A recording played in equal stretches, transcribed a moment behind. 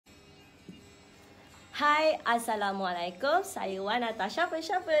Hai, Assalamualaikum. Saya Natasha,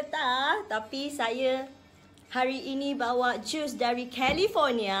 siapa tak? Tapi saya hari ini bawa jus dari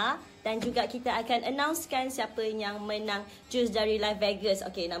California dan juga kita akan announcekan siapa yang menang jus dari Las Vegas.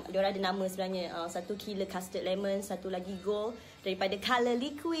 Okey, diorang ada nama sebenarnya. Satu Killer Custard Lemon, satu lagi Gold daripada Color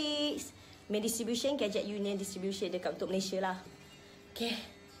Liquid. Main distribution Gadget Union Distribution dekat untuk Malaysia lah. Okey.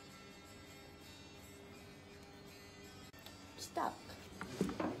 Stop.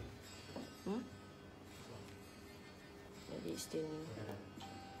 Jadi still ni.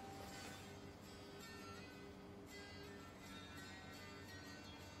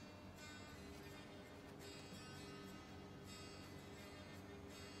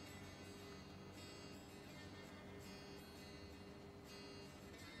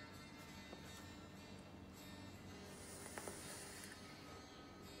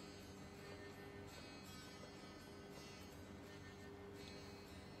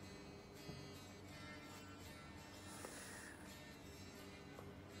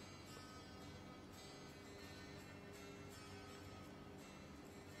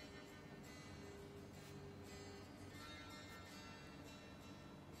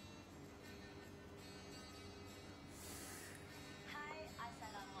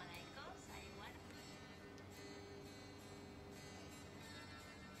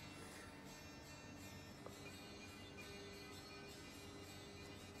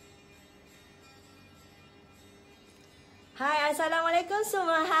 Hai, Assalamualaikum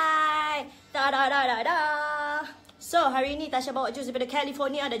semua. Hai. So, hari ini Tasha bawa jus daripada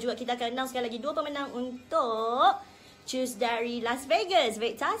California dan juga kita akan announcekan lagi dua pemenang untuk jus dari Las Vegas,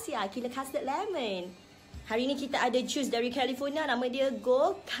 Natasha, Killer Custard Lemon. Hari ini kita ada jus dari California, nama dia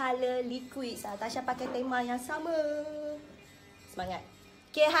Gold Color Liquid. Tasha pakai tema yang sama. Semangat.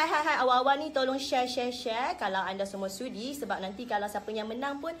 Okay, hai. Awal-awal ni tolong share kalau anda semua sudi, sebab nanti kalau siapa yang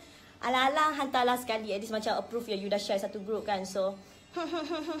menang pun alang-alang hantarlah sekali. At least macam approve ya, you dah share satu group kan. So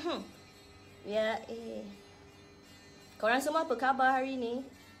ya, korang semua apa khabar hari ni?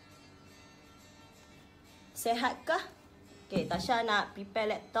 Sehatkah? Okay, Tasha nak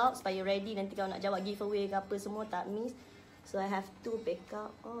prepare laptop supaya ready nanti kalau nak jawab giveaway ke apa semua tak miss. So I have to backup.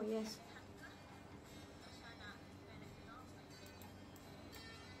 Oh yes.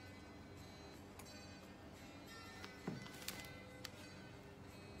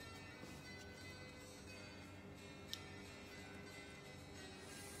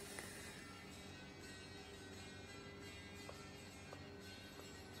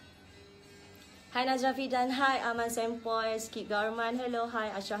 Hai Nazrafi dan hai Aman Sempoy, Skip Garman, hello, hai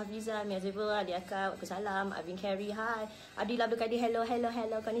Ashraf Hafiza, Mia Zebra, Adiaka, Waalaikumsalam, Abin Carey, hai Abdillah Abdul Kadir, hello,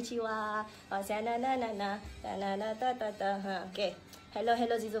 konnichiwa, saya okay,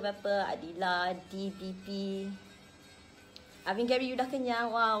 hello Zizo Pepper, Adila, DBP, Abin Carey, you dah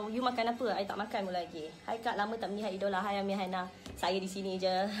kenyang, wow, you makan apa? I tak makan pun lagi. Hai Kak, lama tak melihat idola, hai Amir Hana. Saya di sini je,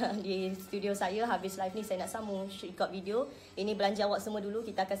 di studio saya, habis live ni saya nak sambung record video. Ini belanja awak semua dulu,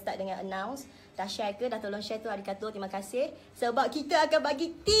 kita akan start dengan announce. Dah share ke? Dah tolong share tu, adik kata, terima kasih. Sebab kita akan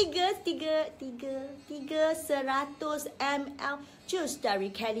bagi 300 ml jus dari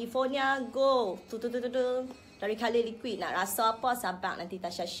California Gold. Dari Color Liquid. Nak rasa apa? Sabar nanti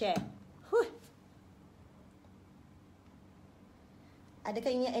Tasha share.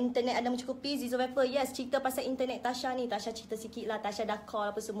 Adakah ini internet anda mencukupi? Zizo Pepper, yes, cerita pasal internet Tasha ni. Tasha cerita sikit lah, Tasha dah call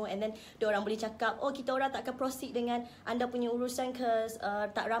apa semua. And then diorang boleh cakap, oh kita orang tak akan proceed dengan anda punya urusan ke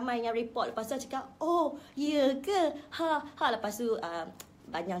tak ramai yang report. Lepas tu cakap, oh ya ke? Lepas tu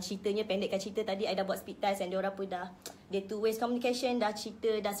banyak ceritanya, pendekkan cerita tadi. I dah buat speed test and diorang pun dah, dia two ways communication, dah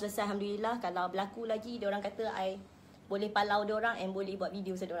cerita, dah selesai Alhamdulillah. Kalau berlaku lagi, diorang kata I boleh palau diorang and boleh buat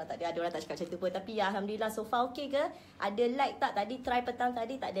video. So diorang tak cakap macam tu pun. Tapi ya Alhamdulillah so far okay ke? Ada like tak? Tadi try petang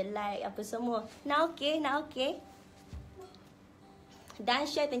tadi tak ada like apa semua. Now okay. Dan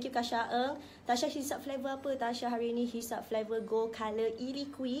share, thank you Kasha Eng. Tasha hisap flavor apa? Tasha hari ni hisap flavor Gold Color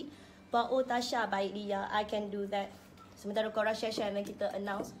Eliquid. Buat Tasha, baik dia, I can do that. Sementara korang share dan kita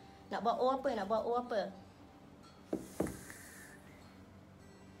announce. Nak buat apa?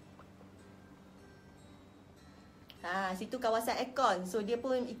 Situ kawasan aircon. So dia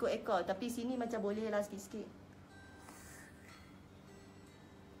pun ikut aircon. Tapi sini macam boleh lah sikit-sikit.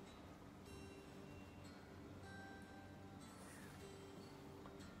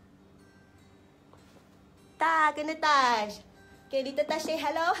 Tak, kena touch. Okay, Dita touch say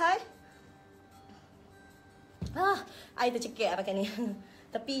hello, hi. I tercekik pakai ni.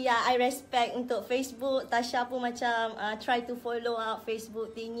 Tapi ya, I respect untuk Facebook. Tasha pun macam try to follow up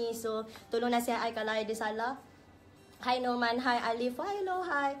Facebook thingy. So, tolong nasihat I kalau ada salah. Hai Norman, hai Alif, hello,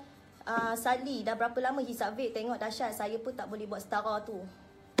 hai Sally, dah berapa lama hisap vape? Tengok dahsyat, saya pun tak boleh buat setara tu.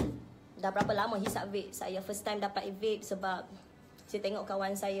 dah berapa lama hisap vape. Saya first time dapat vape sebab saya tengok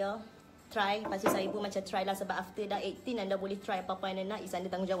kawan saya try. Lepas tu saya pun macam try lah sebab after dah 18 anda boleh try apa-apa anda nak. Is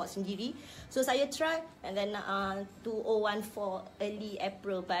anda tanggungjawab sendiri. So saya try and then 2014 early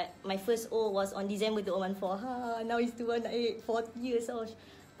April. But my first O was on December 2014. Now it's 2018, 4 years old.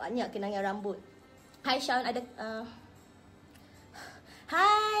 Banyak kenangan rambut. Hi Shaun, ada...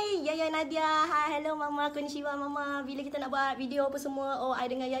 Hai Yaya Nadia. Hai, hello Mama. Konnichiwa Mama. Bila kita nak buat video apa semua? Oh,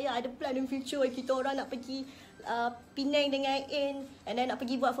 I dengan Yaya ada plan in future. Kita orang nak pergi Penang dengan In. And then nak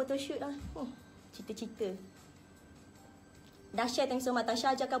pergi buat photoshoot lah. Cita-cita. Dahsyat, thanks so much.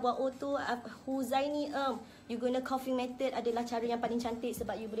 Natasha ajarkan buat O tu. Huzaini, you guna coughing method adalah cara yang paling cantik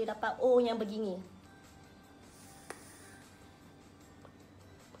sebab you boleh dapat O yang begini.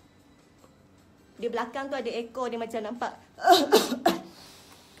 Di belakang tu ada ekor, dia macam nampak.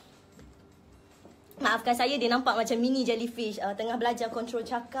 Maafkan saya, dia nampak macam mini jellyfish. Tengah belajar kontrol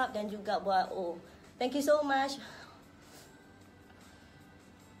cakap dan juga buat O. Thank you so much.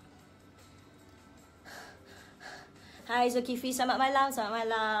 Hai Zulkifli, selamat malam. Selamat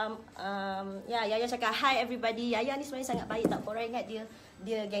malam. Yaya cakap hi everybody. Yaya ni sebenarnya sangat baik, tak? Korang ingat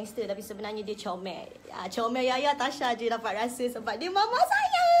dia gangster tapi sebenarnya dia comel. Comel Yaya, Tasha je dapat rasa sebab dia mama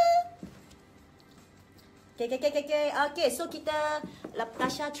saya. Okay, so kita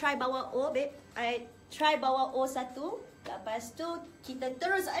Tasha try bawa O, babe. I try bawa O satu. Lepas tu kita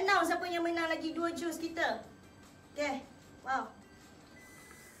terus announce siapa yang menang lagi 2 jus kita. Okay, wow.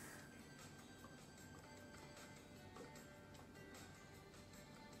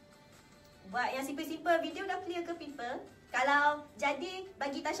 Buat yang simple-simple, video dah clear ke people? Kalau jadi,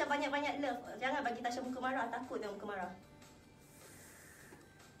 bagi Tasha banyak-banyak love. Jangan bagi Tasha muka marah, takut dia muka marah.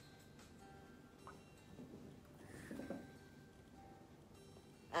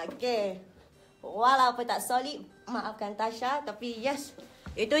 Okay, walaupun tak solid, maafkan Tasha. Tapi yes,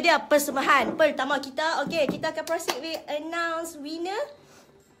 itu dia persembahan pertama kita. Okay, kita akan proceed with announce winner.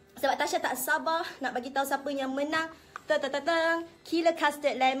 Sebab Tasha tak sabar nak bagi tahu siapa yang menang. Killer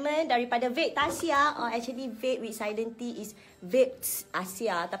Custard Lemon daripada Vape Tasha. Actually Vape with Silent Tea is Vape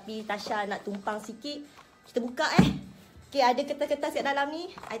Asia. Tapi Tasha nak tumpang sikit. Kita buka Okay, ada kertas-kertas kat dalam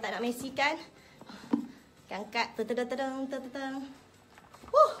ni. I tak nak mesikan. Angkat.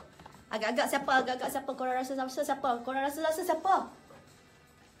 Agak-agak siapa? Korang rasa siapa? Korang rasa siapa?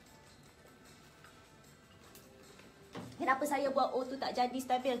 Kenapa saya buat O tu tak jadi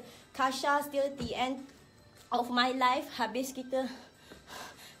stabil? Kasha still the end of my life. Habis kita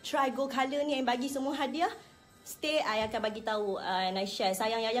try go color ni yang bagi semua hadiah. Stay, I akan bagi tahu and I share.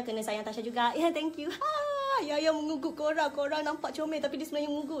 Sayang Yaya, kena sayang Tasha juga. Yeah, thank you. Yaya mengugut korang. Korang nampak comel tapi dia sebenarnya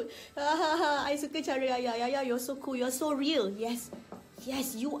mengugut. I suka cara Yaya. Yaya, you're so cool. You're so real.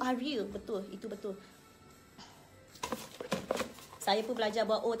 Yes, you are real. Betul, itu betul. Saya pun belajar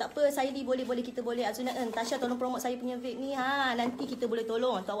buat tak apa. Saya ni boleh kita boleh. Azuna Tasha tolong promote saya punya vape ni. Nanti kita boleh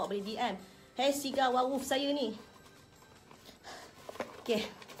tolong. Atau awak boleh DM. Hey Siga Wawuf saya ni. Okay.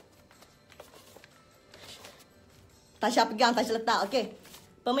 Tasha pegang, Tasha letak. Okay.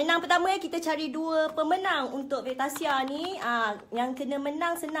 Pemenang pertama, kita cari 2 pemenang untuk vape Tasha ni. Yang kena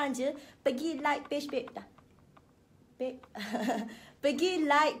menang senang je. Pergi like page babe. Dah. Babe. Pergi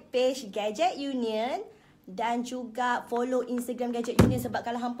like page Gadget Union dan juga follow Instagram Gadget Union. Sebab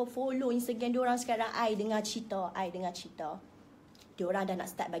kalau hampa follow Instagram diorang sekarang, I dengar cerita. Diorang dah nak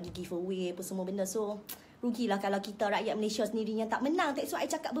start bagi giveaway apa semua benda. So rugilah kalau kita rakyat Malaysia sendiri yang tak menang. That's why I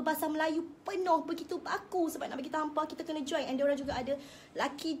cakap berbahasa Melayu penuh begitu aku. Sebab nak bagi tahu hampa, kita kena join. And diorang juga ada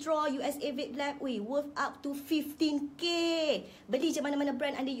lucky draw USA Vape Lab. Worth up to 15k. Beli je mana-mana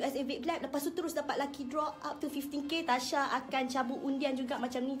brand under USA Vape Lab. Lepas tu terus dapat lucky draw up to 15k. Tasha akan cabut undian juga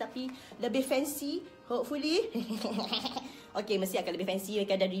macam ni, tapi lebih fancy. Hopefully. Okay, mesti akan lebih fancy.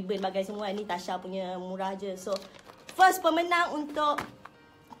 Mereka ada ribbon bagai semua. Ni Tasha punya murah je. So first pemenang untuk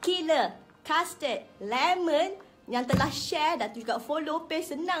Killer Custard Lemon yang telah share dan juga follow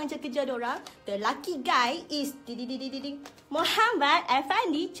page. Senang je kerja diorang. The lucky guy is Muhammad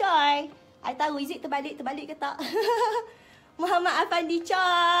Afandi Choi. I tahu, is it terbalik ke tak? Muhammad Afandi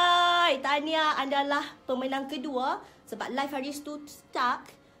Choi, tahniah, anda adalah pemenang kedua. Sebab live hari tu stuck.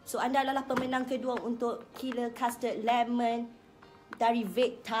 So anda adalah pemenang kedua untuk Killer Custard Lemon dari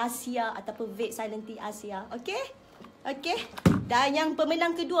Vape Tasha ataupun Vape Silent Tea Asia. Okay? Dan yang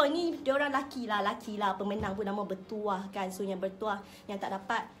pemenang kedua ni, diorang laki lah. Pemenang pun nama bertuah kan. So yang bertuah, yang tak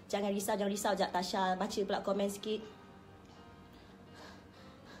dapat, jangan risau. Sekejap Tasha baca pula komen sikit.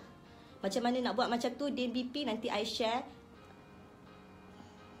 Macam mana nak buat macam tu, DBP nanti I share.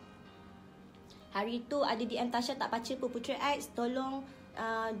 Hari tu ada DM Tasha tak baca pun Putri X. Tolong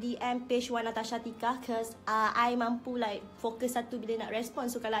DM page Wan Natasha Tika, cause I mampu like fokus satu bila nak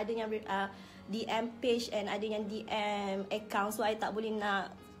respon. So kalau ada yang DM page and ada yang DM account, so I tak boleh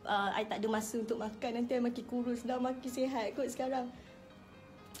nak I tak ada masa untuk makan. Nanti I makin kurus, dah makin sihat kot sekarang.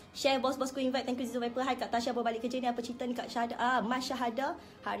 Share bos-bosku invite. Thank you Zizo Viper. Hai Kak Tasha, baru balik kerja ni. Apa cerita ni Kak Syahada? Mas Syahada,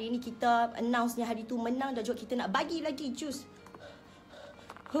 hari ni kita announce ni hari tu menang. Dah juga kita nak bagi lagi juice.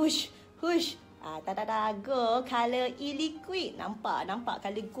 Hush. Go color Eliquid. Nampak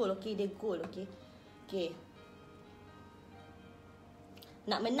color gold. Okay, dia gold. Okay.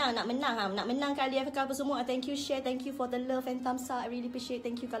 Nak menang kali apa semua. Thank you share, thank you for the love and thumbs up. I really appreciate.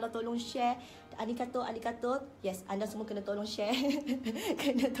 Thank you kalau tolong share. Arigato. Yes, anda semua kena tolong share.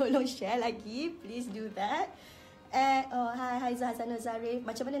 Kena tolong share lagi. Please do that. Hai Zahazana Zarif.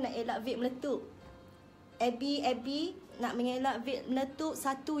 Macam mana nak elak vape meletup? Abby nak mengelak vape meletup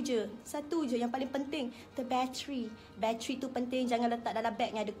satu je yang paling penting, the battery tu penting. Jangan letak dalam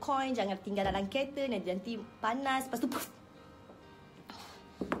bag yang ada coin, jangan tinggal dalam kereta nanti panas, lepas tu puff.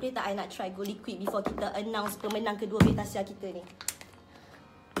 Boleh tak I nak try go liquid before kita announce pemenang kedua vape Tasha kita ni.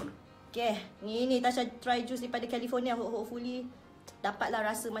 Okay, ni Tasha try juice daripada California. Hopefully dapatlah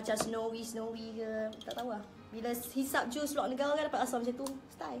rasa macam snowy ke, tak tahu lah. Bila hisap juice luar negara kan dapat rasa macam tu.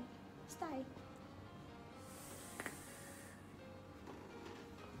 Style.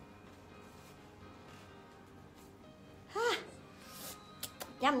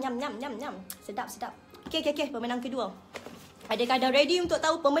 Nyam. Sedap. Okay. Pemenang kedua. Adakah dah ready untuk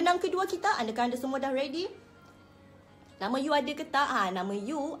tahu pemenang kedua kita? Adakah anda semua dah ready? Nama you ada ke tak? Nama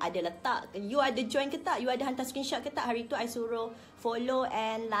you ada letak. You ada join ke tak? You ada hantar screenshot ke tak? Hari tu I suruh follow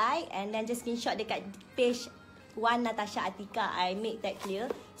and like, and then just screenshot dekat page Wan Natasha Atika. I make that clear.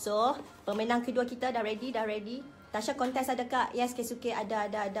 So, pemenang kedua kita dah ready. Tasha kontes ada kak? Yes, Kesuke ada.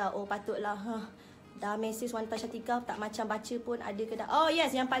 Oh, patutlah. Dah message Wan Natasha Tika, tak macam baca pun ada ke dah. Oh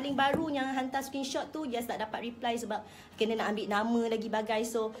yes, yang paling baru yang hantar screenshot tu, yes tak dapat reply sebab kena nak ambil nama lagi bagai.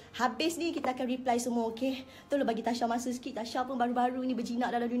 So, habis ni kita akan reply semua, okay? Tolong bagi Tasha masa sikit. Tasha pun baru-baru ni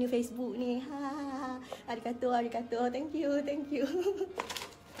berjinak dalam dunia Facebook ni. Arigato. Thank you.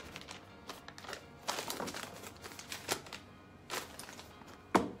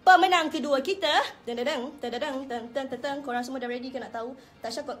 Pemenang kedua kita. Korang semua dah ready ke nak tahu?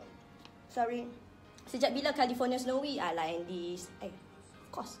 Tasha kok, sorry. Sejak bila California snowy? Lain di of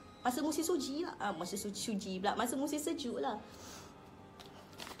course. Masa musim suji lah. Masa suji pula. Masa musim sejuk lah.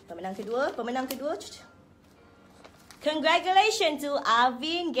 Pemenang kedua. Congratulations to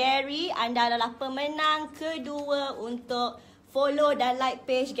Alvin Gary. Anda adalah pemenang kedua untuk follow dan like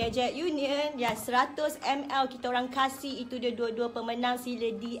page Gadget Union. Ya, 100 ml kita orang kasih. Itu dia dua-dua pemenang.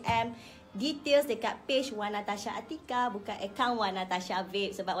 Sila DM details dekat page Wan Natasha Atika, bukan account Wan Natasha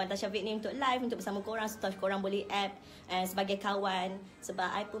Vape. Sebab Wan Natasha Vape ni untuk live, untuk bersama korang, so korang boleh add sebagai kawan. Sebab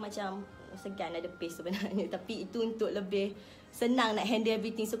I pun macam segan ada page sebenarnya, tapi itu untuk lebih senang nak handle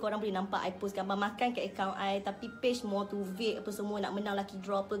everything. So korang boleh nampak I post gambar makan kat account I, tapi page more to vape apa semua, nak menang lucky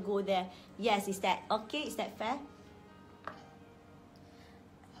draw apa, go there. Yes, is that okay? Is that fair?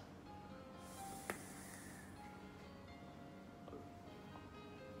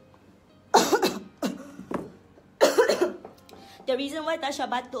 The reason why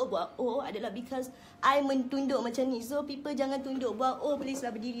Tasha batuk buat adalah because I mentunduk macam ni. So people jangan tunduk buat please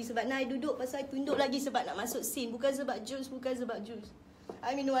lah berdiri. Sebab nak I duduk pasal I tunduk lagi sebab nak masuk scene. Bukan sebab juice.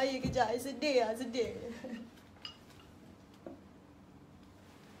 I minum air kejap. I sedih.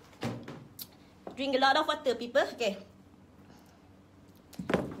 Drink a lot of water people. Okay.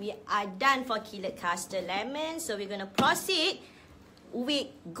 We are done for Killer Caster Lemon. So we're gonna proceed with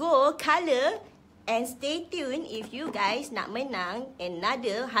Go Color. And stay tuned if you guys nak menang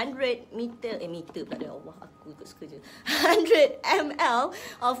another 100 meter pula. Ya Allah, aku ikut suka je. 100 ml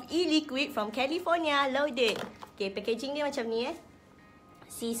of Eliquid from California, loaded. Okay, packaging dia macam ni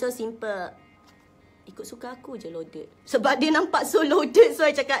See, so simple. Ikut suka aku je loaded. Sebab dia nampak so loaded, so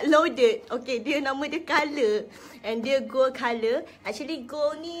I cakap loaded. Okay, dia nama dia color. And dia gold color. Actually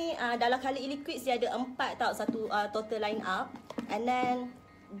gold ni dalam color Eliquid dia ada 4 tau, satu total line up. And then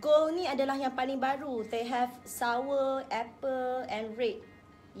gold ni adalah yang paling baru. They have sour, apple and red.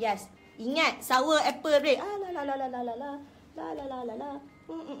 Yes. Ingat, sour, apple, red.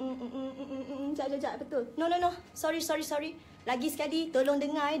 Sekejap, betul. No. Sorry. Lagi sekali, tolong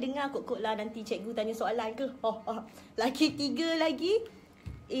dengar kok lah nanti cikgu tanya soalan ke. Lagi 3 lagi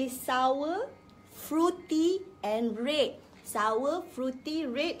is sour, fruity and red. Sour, fruity,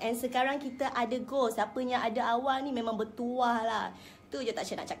 red. And sekarang kita ada gold. Siapa yang ada awal ni memang bertuah lah. Tu je tak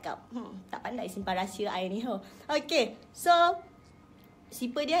nak cakap. Tak pandai simpan rahsia I ni. Okay, so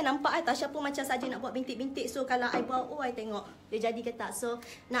Sipar dia nampak Tasha pun macam saja nak buat bintik-bintik. So kalau I bawa, I tengok dia jadi ke tak. So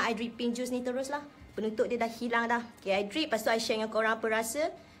nak I dripping juice ni terus lah. Penutup dia dah hilang dah. Okay, I drip. Lepas tu I share dengan korang apa rasa.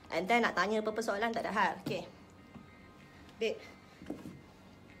 And then nak tanya apa-apa soalan tak ada hal. Okay. Babe.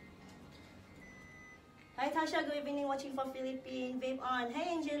 Hi Tasha, good evening watching from Philippines. Babe on.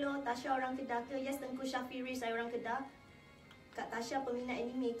 Hey Angelo, Tasha orang Kedah ke? Yes, Tengku Syafiri, saya orang Kedah. Kak Tasha peminat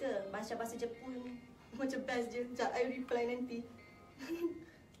anime ke? Bahasa-bahasa Jepun macam best je. Sekejap, I reply nanti.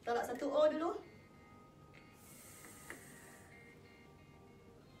 Tolak satu O dulu.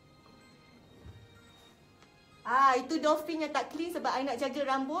 Itu dolphin yang tak clean sebab I nak jaga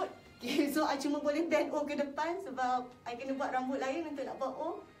rambut. Okay, so I cuma boleh bend O ke depan sebab I kena buat rambut lain untuk nak buat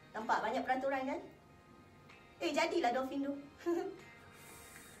O. Nampak banyak peraturan kan? Jadilah dolphin tu.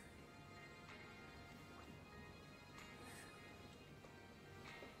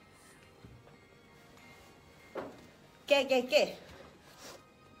 Okay.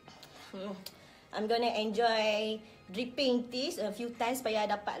 I'm gonna enjoy dripping this a few times supaya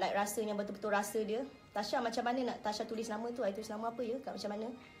dapat like rasa yang betul-betul rasa dia. Tasha macam mana nak Tasha tulis nama tu? I tulis nama apa ya? Kat macam mana?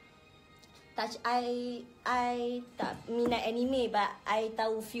 I tak minat anime but I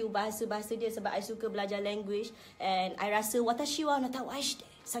tahu few bahasa-bahasa dia sebab I suka belajar language and I rasa watashi wa natawashite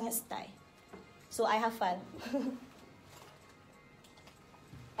sangat style. So I hafal.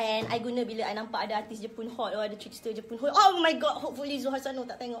 And I guna bila I nampak ada artis Jepun hot atau ada trickster Jepun hot. Oh my god, hopefully Zuhar Sano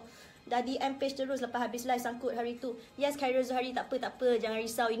tak tengok. Dah DM page terus lepas habis live sangkut hari tu. Yes, Khairul Zuhari, tak apa, jangan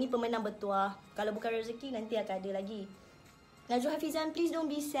risau. Ini pemenang bertuah. Kalau bukan rezeki nanti akan ada lagi. Najwa Hafizan, please don't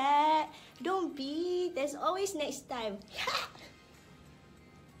be sad. Don't be. There's always next time.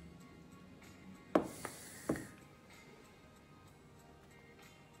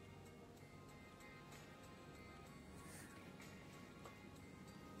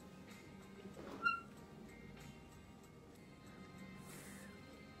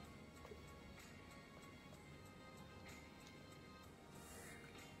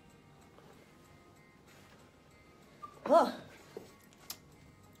 Oh.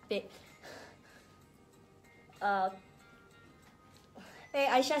 Babe. Hey,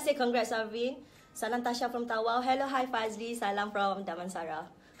 Aisyah say congrats Arvin. Salam Tasha from Tawau. Hello, hi Fazli. Salam from Damansara.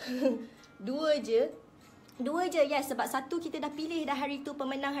 Dua je, yes. Sebab satu kita dah pilih dah hari tu,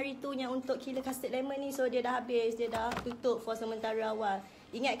 pemenang hari tu yang untuk Killer Custard Lemon ni. So dia dah habis, dia dah tutup for sementara awal.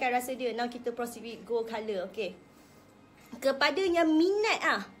 Ingatkan rasa dia. Now kita proceed with gold colour, okay. Kepada yang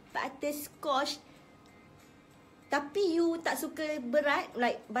minat butterscotch tapi you tak suka berat,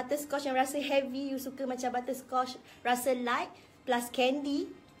 like butterscotch yang rasa heavy, you suka macam butterscotch rasa light plus candy,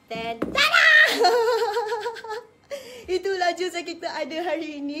 then tada! Itulah juice yang kita ada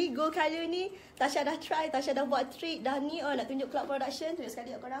hari ini. Gold colour ni Tasha dah try, Tasha dah buat trick, dah ni nak tunjuk cloud production. Tunjuk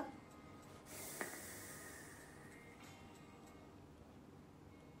sekali kat korang.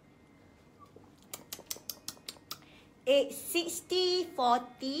 It's 60-40,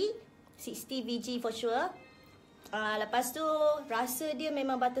 60 VG for sure. Lepas tu rasa dia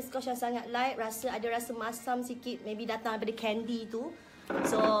memang butterscotch yang sangat light. Ada rasa masam sikit, maybe datang daripada candy tu.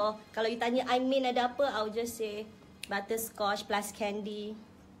 So kalau you tanya I mean ada apa, I'll just say butterscotch plus candy.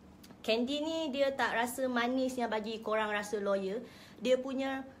 Candy ni dia tak rasa manis yang bagi korang rasa lawyer. Dia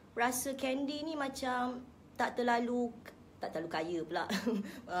punya rasa candy ni macam tak terlalu kaya pula.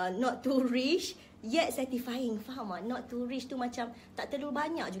 Not too rich yet satisfying. Faham tak? Not too rich tu macam tak terlalu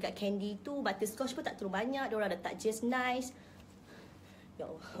banyak juga candy tu. Butterscotch pun tak terlalu banyak. Diorang letak just nice. Ya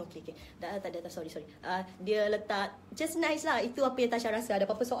Allah, okay. Tak ada, sorry. Dia letak just nice lah. Itu apa yang Tasha rasa. Ada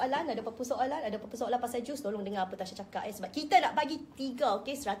apa-apa soalan? Ada apa-apa soalan pasal jus? Tolong dengar apa Tasha cakap. Sebab kita nak bagi 3,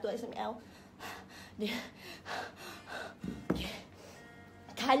 okay? 100 ml. Dia okay.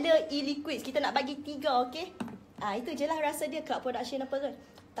 Color Eliquid kita nak bagi 3, okay? Itu je lah rasa dia. Cloud production apa tu.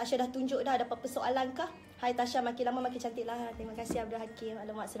 Tasha dah tunjuk dah. Ada apa-apa soalan kah? Hai Tasha, makin lama makin cantik lah. Terima kasih Abdul Hakim.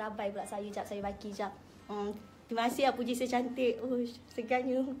 Alamak, serabai pula saya. Sekejap saya baki sekejap. Terima kasih lah puji saya cantik.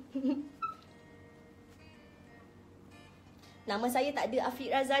 Segarnya. Nama saya tak ada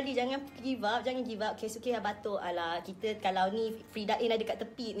Afiq Razali. Jangan give up. Okay, suka lah batuk. Alah, kita kalau ni Frida In ada kat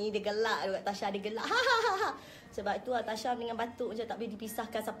tepi ni, dia gelak. Tasha ada gelak. Sebab tu lah Tasha dengan batuk macam tak boleh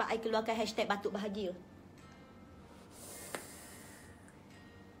dipisahkan sampai I keluarkan hashtag batuk bahagia.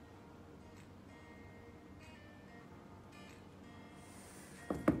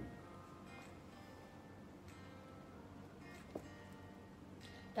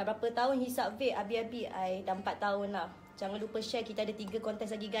 Dah berapa tahun hisap vape, abi-abi I dah 4 tahun lah. Jangan lupa share, kita ada 3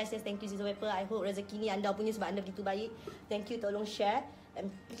 kontes lagi guys. Yes, thank you Zizo Vapor. I hope rezeki ni anda punya sebab anda begitu baik. Thank you, tolong share. And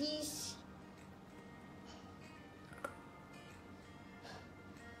please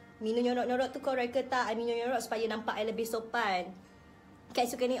minum nyorok-nyorok tu korek ke tak? I minum nyorok supaya nampak I lebih sopan. Kat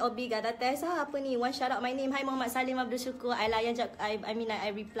suka ni Obi Gada test apa ni? One shout out my name. Hi Muhammad Salim Abdul Syukur. I layan jap. I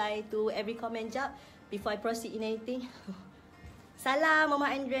reply to every comment jap before I proceed in anything. Salam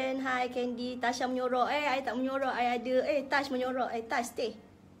Mama Andren. Hi Candy. Tasha menyorok. I tak menyorok. I ada. Tash menyorok. Tash stay.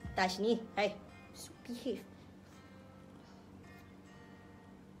 Tash ni. Hai. Behave.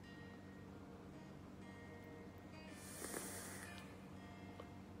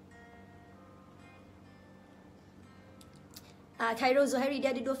 Khairul Zuhairi,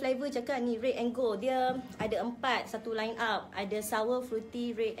 dia ada 2 flavor je kan ni, red and gold. Dia ada 4 satu line up. Ada sour,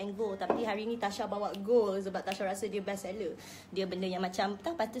 fruity, red and gold. Tapi hari ni Tasha bawa gold sebab Tasha rasa dia best seller. Dia benda yang macam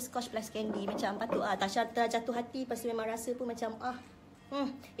butterscotch plus candy. Macam patut Tasha terjatuh hati. Lepas tu memang rasa pun macam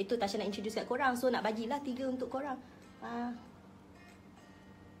itu Tasha nak introduce kat korang. So nak bagilah 3 untuk korang.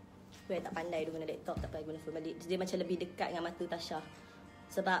 Gue tak pandai dia guna laptop. Tak payah guna phone balik. Dia macam lebih dekat dengan mata Tasha.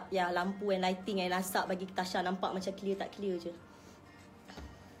 Sebab ya lampu and lighting and asap bagi Tasha nampak macam clear tak clear je.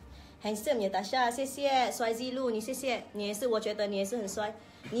 Handsome 呀 Tasha， 谢谢。Swazi Lu， 你谢谢，你也是，我觉得你也是很帅。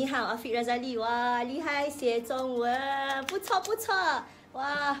你好 Afiq Razali， 哇，厉害，写中文，不错不错，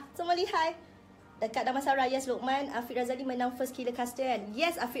哇，这么厉害。Dekat Damansara, yes Luqman, Afiq Razali menang first killer custom.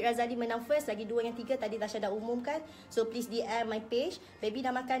 Yes, Afiq Razali menang first, lagi 2 yang 3 tadi Tasha dah umumkan. So please DM my page. Baby dah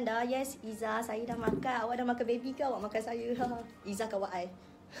makan dah. Yes, Iza, saya dah makan. Awak dah makan baby ke? Awak makan saya. Iza kawan I.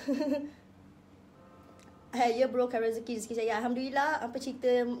 Ya bro, kan rezeki saya. Alhamdulillah. Apa cerita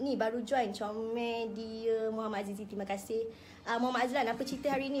ni baru join comel dia Muhammad Azizi, terima kasih. Muhammad Azlan, apa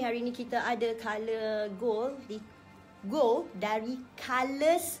cerita hari ni? Hari ni kita ada color gold dari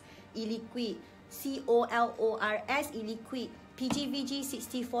Colors Eliquid. COLORS Eliquid. PGVG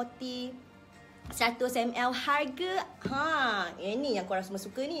 6040 100ml. Harga ini yang korang semua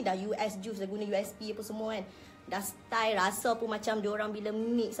suka ni. Dah US juice, dah guna USP apa semua kan. Dah style, rasa pun macam diorang bila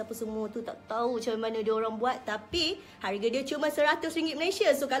mix apa semua tu tak tahu macam mana diorang buat. Tapi harga dia cuma RM100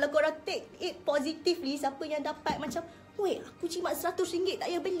 Malaysia. So kalau korang take it positively, siapa yang dapat macam weh, aku cuma RM100 tak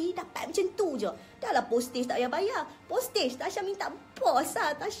payah beli, dapat macam tu je. Dah lah postage tak payah bayar. Postage Tasha minta bos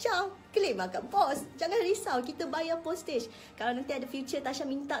lah. Tasha claim lah kat bos. Jangan risau, kita bayar postage. Kalau nanti ada future Tasha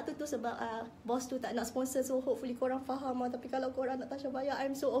minta tu sebab bos tu tak nak sponsor. So hopefully korang faham lah. Tapi kalau korang nak Tasha bayar,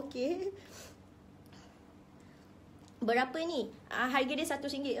 I'm so okay. Berapa ni? Harga dia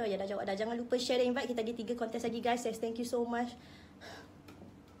RM100. Oh ya, dah jawab dah. Jangan lupa share dan invite. Kita ada 3 kontes lagi guys. Yes, thank you so much.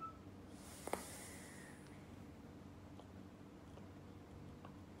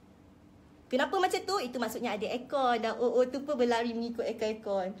 Kenapa macam tu? Itu maksudnya ada aircon. Dan tu pun berlari mengikut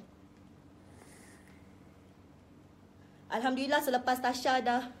aircon. Alhamdulillah selepas Tasha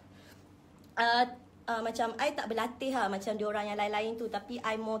dah macam I tak berlatih macam diorang yang lain-lain tu. Tapi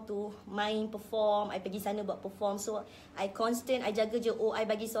I more to main, perform. I pergi sana buat perform. So I constant, I jaga je I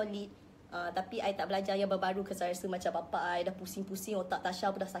bagi solid. Tapi I tak belajar yang baru-baru. Kerana saya rasa macam bapak I dah pusing-pusing. Otak Tasha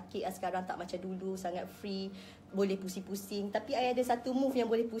pun dah sakit sekarang. Tak macam dulu, sangat free. Boleh pusing-pusing. Tapi I ada satu move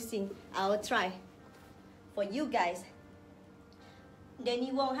yang boleh pusing. I'll try for you guys.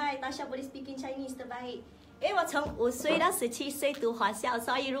 Danny Wong, hi Tasha boleh speak in Chinese terbaik。我从5岁到17岁读华校，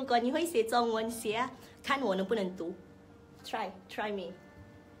所以如果你会写中文写，看我能不能读。Try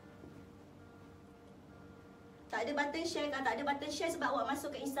me。Tak ada button share kan? Tak ada button share sebab awak masuk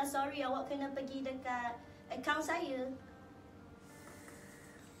ke Insta Story. Awak kena pergi dekat account saya.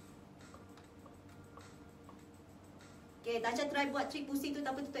 Okay, Tasha try buat trick pusing tu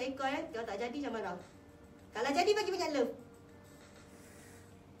tanpa tutup ekor Kalau tak jadi jangan marah. Kalau jadi bagi banyak love.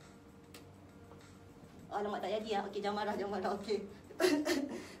 Oh, alamak tak jadi lah. Okay, jangan marah. Okay.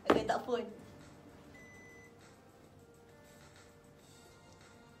 Okay, tak pun.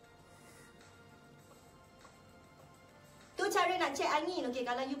 Tu cara nak check angin. Okay,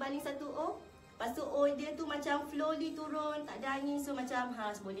 kalau you baling satu O, lepas tu O dia tu macam slowly turun, tak ada angin. So macam,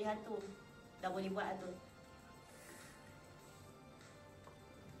 boleh lah tu. Dah boleh buat lah tu.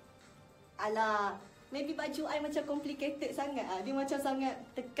 Alah, maybe baju I macam complicated sangat. Dia macam sangat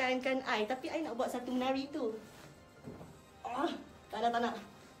tekankan I. Tapi I nak buat satu menari tu. Tak nak.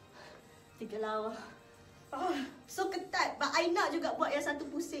 Tiga lawa. So ketat. But I nak juga buat yang satu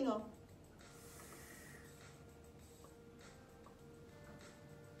pusing .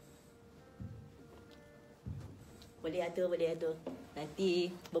 Boleh ada.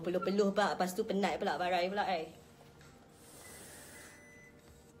 Nanti berpeluh-peluh pak. Lepas tu penat pula barai pula I.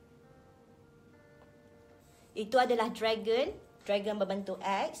 Itu adalah dragon. Dragon berbentuk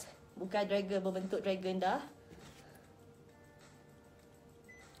X. Bukan dragon berbentuk dragon dah.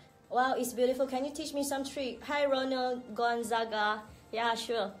 Wow, it's beautiful. Can you teach me some trick? Hi Ronald Gonzaga. Yeah,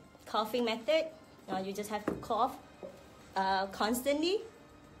 sure. Coughing method. You just have to cough constantly.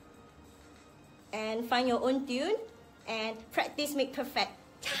 And find your own tune. And practice make perfect.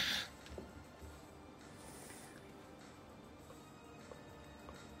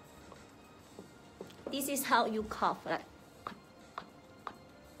 This is how you cough, right?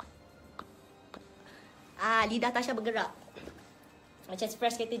 Lidah Tasha bergerak. Macam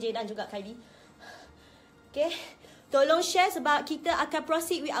fresh kata J dan juga Kylie. Okay. Tolong share sebab kita akan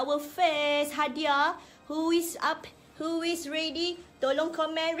proceed with our first hadiah. Who is up? Who is ready? Tolong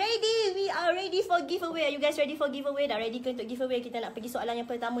komen. Ready. We are ready for giveaway. Are you guys ready for giveaway? Dah ready ke untuk giveaway? Kita nak pergi soalan yang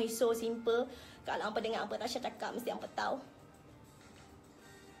pertama. It's so simple. Kalau hampa dengar apa Tasha cakap, mesti hampa tahu.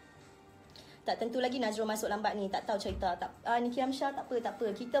 Tak tentu lagi Nazrul masuk lambat ni. Tak tahu cerita. Niki Amsyah, tak apa.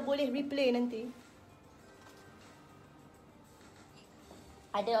 Kita boleh replay nanti.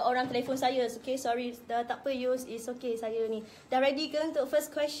 Ada orang telefon saya. Okay, sorry. Tak apa, Yus. It's okay, saya ni. Dah ready ke untuk first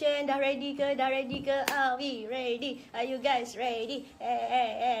question? Dah ready ke? Are we ready? Are you guys ready?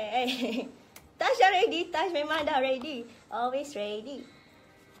 Hey. Tasha ready? Tash memang dah ready. Always ready.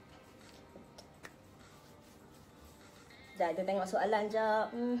 Dah, kita tengok soalan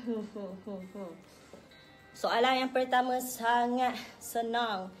jap. Soalan yang pertama sangat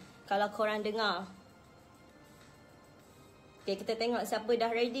senang kalau korang dengar. Okay, kita tengok siapa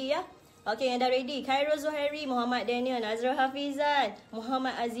dah ready ya. Okay, yang dah ready. Khairul Zuhairi, Muhammad Daniel, Nazrul Hafizan,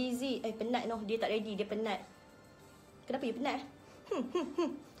 Muhammad Azizi. Penat noh. Dia tak ready. Dia penat. Kenapa dia penat?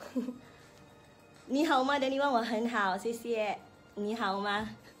 Ni hao ma dan ni wan wa hen hao. Xie. Ni hao ma.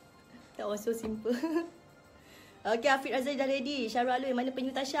 That was so simple. Okay, Afiq Razali dah ready. Syarul Alwi, mana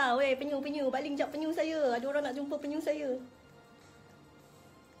penyu Tasha? Weh, penyu. Baling jap penyu saya. Ada orang nak jumpa penyu saya.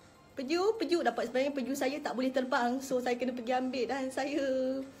 Penyu dapat sebenarnya penyu saya tak boleh terbang. So saya kena pergi ambil dan saya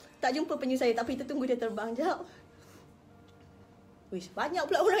tak jumpa penyu saya. Tapi kita tunggu dia terbang jap. Wish, banyak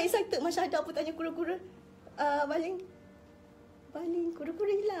pula orang excited. Masya ada pun tanya kura-kura. Baling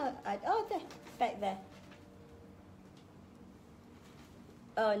kura-kura hilang. Oh, okay. Back there.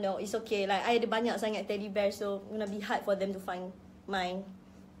 Oh no, it's okay. Like I ada banyak sangat teddy bear, so gonna be hard for them to find mine.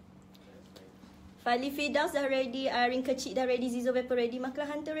 Fali Fidaus dah ready, Arin Kecik dah ready, Zizo Vapor ready, Maklah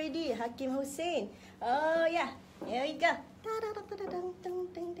Hunter ready, Hakim Hussein. Oh yeah, here we go.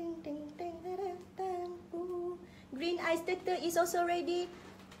 Green Ice Turtle is also ready.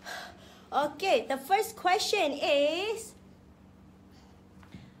 Okay, the first question is,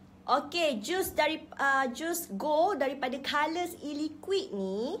 okay, juice go daripada Colors Eliquid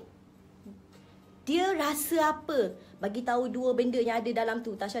ni, dia rasa apa? Bagi tahu dua benda yang ada dalam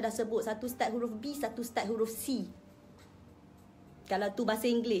tu. Tasha dah sebut, satu start huruf B, satu start huruf C. Kalau tu bahasa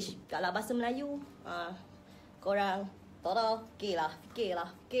English. Kalau bahasa Melayu, korang fikir lah.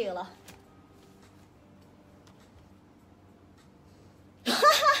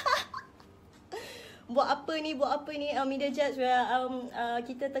 Buat apa ni? Media Judge,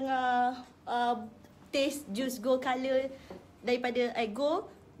 kita tengah taste juice go color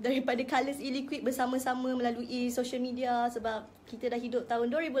daripada Colors Eliquid bersama-sama melalui social media sebab kita dah hidup tahun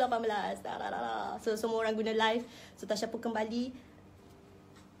 2018. So semua orang guna live. So Tasha pun kembali.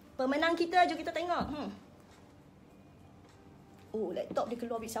 Pemenang kita, jom kita tengok. Oh, laptop dia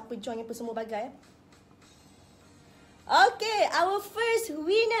keluar siapa join apa semua bagai. Okay, our first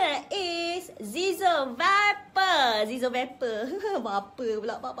winner is Zizo Vapor. Apa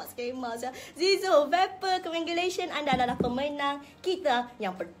pula bapak skema saya. Zizo Vapor, congratulations, anda adalah pemenang kita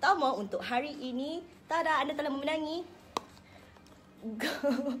yang pertama untuk hari ini. Tada, anda telah memenangi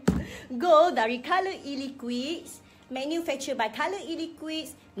Gold dari Color Eliquids, manufactured by Color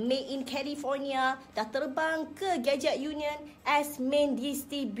Eliquids, made in California. Dah terbang ke Gadget Union as main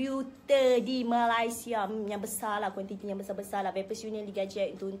distributor di Malaysia. Yang besar lah, kuantiti yang besar-besar lah. Vapors Union di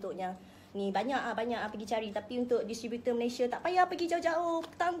Gadget itu untuknya. Ni banyak pergi cari. Tapi untuk distributor Malaysia tak payah pergi jauh-jauh.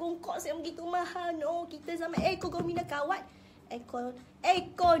 Tanggung kos yang begitu mahal. No, kita sama ekonomi gawat.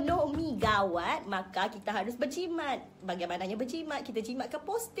 Ekonomi gawat, maka kita harus berjimat. Bagaimananya berjimat? Kita jimatkan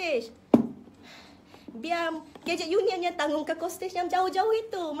postage. Biar Gadget Union yang tanggungkan postage yang jauh-jauh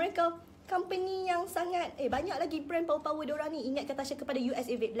itu. Mereka company yang sangat banyak lagi brand power-power diorang ni. Ingat kata Tasha kepada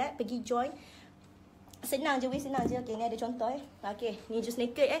USA Vape Lab, pergi join. Senang je. Okay, ni ada contoh Okay, ni jus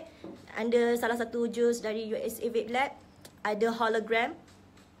naked Ada salah satu jus dari USA Vape Lab. Ada hologram.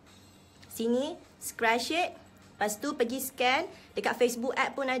 Sini scratch it. Lepas tu pergi scan. Dekat Facebook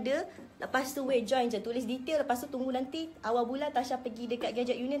app pun ada. Lepas tu join je, tulis detail. Lepas tu tunggu nanti awal bulan Tasha pergi dekat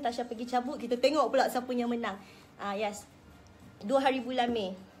Gadget Union, Tasha pergi cabut. Kita tengok pula siapa yang menang. Yes, 2 hari bulan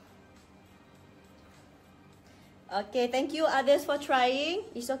Mei. Okay, thank you others for trying.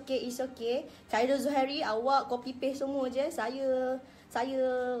 It's okay. Khairul Zuhairi, awak copy paste semua je. Saya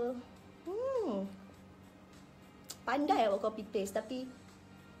pandai awak copy paste. Tapi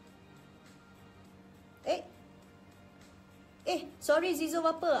Sorry Zizo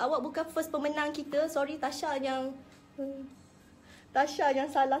apa? Awak bukan first pemenang kita. Sorry Tasha yang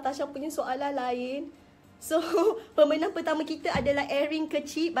salah. Tasha punya soalan lain. So, pemenang pertama kita adalah Erin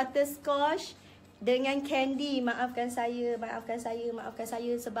kecil butterscotch dengan candy. Maafkan saya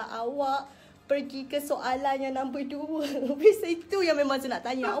sebab awak pergi ke soalan yang nombor 2. Habis itu yang memang saya nak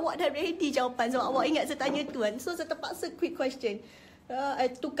tanya. Awak dah ready jawapan. So, awak ingat saya tanya tu kan. So, saya terpaksa quick question.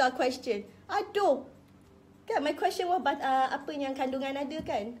 Tukar question. Aduh. Kan, my question was apa yang kandungan ada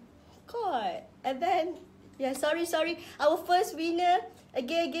kan? God. And then, yeah, sorry. Our first winner,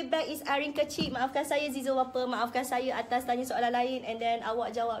 again back is Erin kecil. Maafkan saya Zizo apa. Maafkan saya atas tanya soalan lain. And then, awak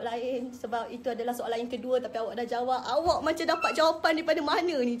jawab lain. Sebab itu adalah soalan yang kedua. Tapi awak dah jawab. Awak macam dapat jawapan daripada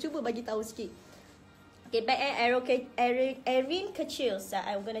mana ni? Cuba bagi tahu sikit. Okay, back Erin kecil. So,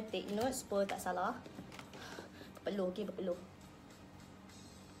 I'm gonna take notes supaya tak salah. Berpeluh, okay, berpeluh.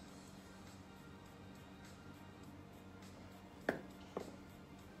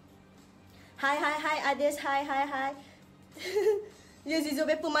 Hai others, hai. Ya Zizo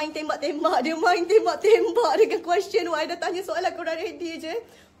Bepper main tembak-tembak. Dia main tembak-tembak dengan question. Wah, dah tanya soalan korang ready je.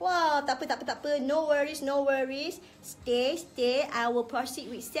 Wah, tak apa. No worries. Stay. I will proceed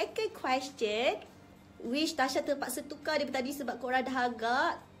with second question. Which Tasha terpaksa tukar daripada tadi sebab korang dah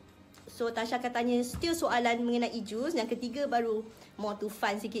agak. So, Tasha akan tanya still soalan mengenai jus. Yang ketiga baru more to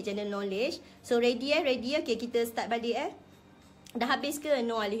fun sikit, general knowledge. So, ready? Okay, kita start balik Dah habis ke?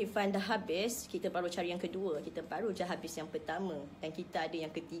 No, Alif Irfan dah habis. Kita baru cari yang kedua. Kita baru je habis yang pertama. Dan kita ada yang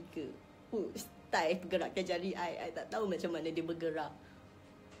ketiga. Style pergerakan jari I tak tahu macam mana dia bergerak.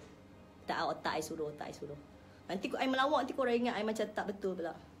 Tak I suruh. Nanti I melawak, nanti korang ingat I macam tak betul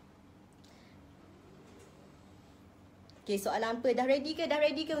pula. Okay, soalan apa? Dah ready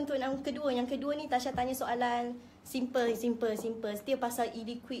ke untuk yang kedua? Yang kedua ni Tasha tanya soalan simple. Still pasal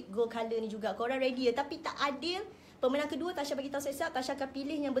Eliquid gold color ni juga. Korang ready ya? Tapi tak adil. Pemenang kedua Tasha bagi tahu siap-siap. Tasha akan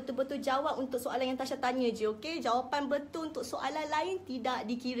pilih yang betul-betul jawab untuk soalan yang Tasha tanya je. Okay? Jawapan betul untuk soalan lain tidak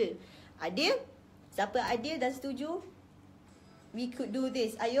dikira. Adil? Siapa adil dan setuju? We could do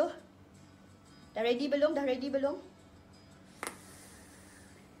this. Ayo. Dah ready belum?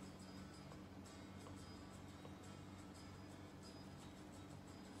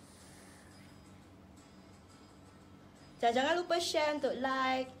 Jangan lupa share untuk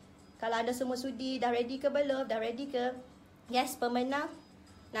like. Kalau ada semua sudi, dah ready ke belum? Dah ready ke? Yes, pemenang.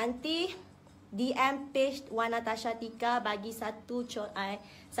 Nanti DM page Wan Natasha Tika bagi satu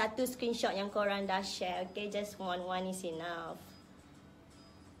screenshot yang korang dah share. Okay, just one is enough.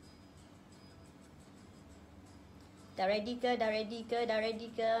 Dah ready ke?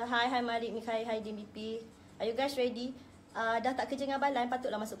 Hai Malik, Mikhail, hai DBP. Are you guys ready? Dah tak kerja dengan Balan,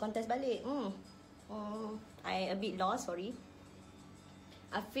 patutlah masuk kontes balik. I a bit lost, sorry.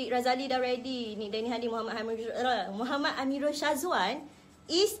 Afiq Razali dah ready. Ni Dani Hadi Muhammad Amirul Syazwan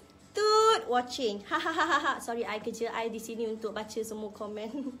is stood watching. Sorry, I kerja I di sini untuk baca semua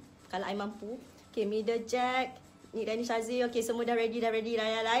komen. Kalau I mampu. Okay, Middle Jack, ni Dani Shazil. Okay, semua dah ready.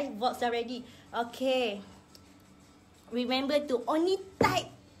 Live box dah ready. Okay. Remember to only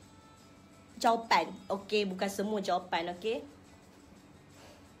type jawapan. Okay, bukan semua jawapan. Okay.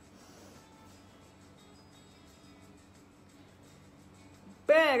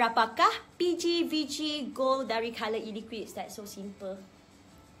 Berapakah PGVG gold dari color Eliquid? That's so simple.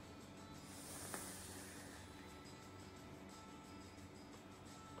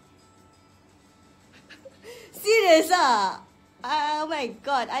 Serius ah? Oh my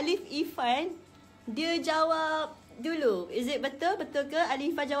god. Alif Ifan, dia jawab dulu. Is it betul? Betul ke?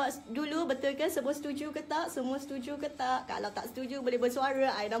 Alif Ifan jawab dulu. Betul ke? Semua setuju ke tak? Kalau tak setuju boleh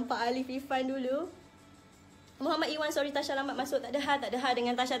bersuara. I nampak Alif Ifan dulu. Muhammad Iwan, sorry Tasha lambat masuk. Tak ada hal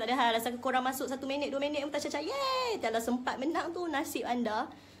dengan Tasha, tak ada hal. Rasa korang masuk 1 minit, 2 minit Tasha cakap, yeay. Kalau sempat menang tu nasib anda.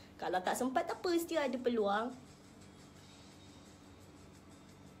 Kalau tak sempat tak apa, still ada peluang.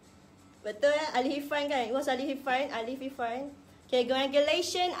 Betul Alif Ifan kan? It was Alif Ifan. Okay,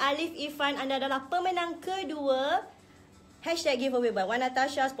 congratulations Alif Ifan. Anda adalah pemenang kedua. Hashtag giveaway by Wan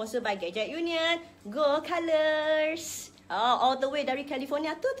Natasha, sponsored by Gadget Union. Go Colors. All the way dari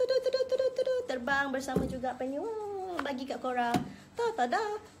California. Terbang bersama juga penyu. Bagi kat korang. Tak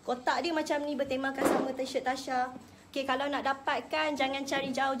dah. Kotak dia macam ni bertemakan sama t-shirt Tasha. Okay, kalau nak dapatkan jangan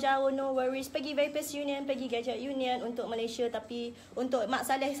cari jauh-jauh. No worries. Pergi Vapers Union, pergi Gadget Union untuk Malaysia. Tapi untuk Mak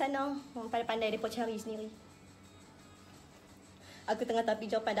Saleh sana, pandai-pandai mereka cari sendiri. Aku tengah tapi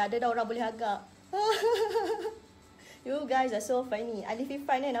jawapan dah orang boleh agak. You guys are so funny. Alif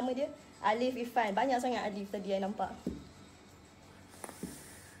Ifan nama dia. Alif Ifan. Banyak sangat Alif tadi yang nampak.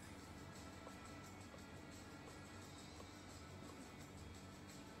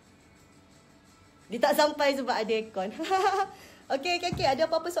 Dia tak sampai sebab ada aircon. Okay.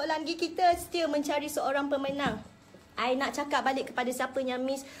 Ada apa-apa soalan lagi? Kita still mencari seorang pemenang. I nak cakap balik kepada siapa yang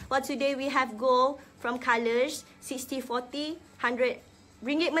miss. Well, today we have gold from colours 60-40, 100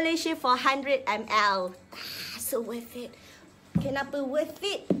 ringgit Malaysia for 100 ml. So worth it. Kenapa worth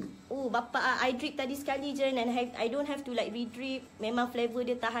it? Bapa I drip tadi sekali je and I don't have to like re-drip. Memang flavour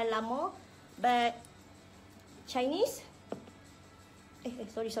dia tahan lama. But Chinese?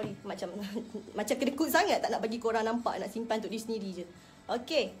 Sorry. Macam kedekut sangat tak nak bagi korang nampak. Nak simpan untuk diri sendiri je.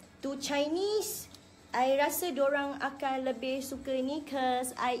 Okay. To Chinese, I rasa diorang akan lebih suka ni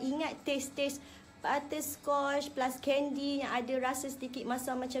cause I ingat taste butterscotch plus candy yang ada rasa sedikit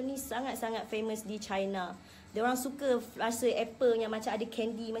masam macam ni sangat-sangat famous di China. Diorang suka rasa apple yang macam ada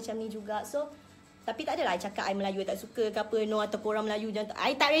candy macam ni juga. So, tapi tak adalah I cakap I Melayu tak suka ke apa. No, atau korang Melayu jangan.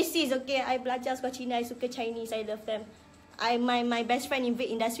 I tak racist, okay. I belajar sekolah Cina, I suka Chinese, I love them. My best friend in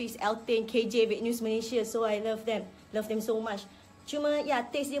vape industry is Elton, KJ, Vape News Malaysia. So, I love them. Love them so much. Cuma, ya,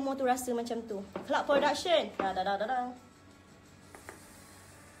 taste dia more tu rasa macam tu. Cloud Production.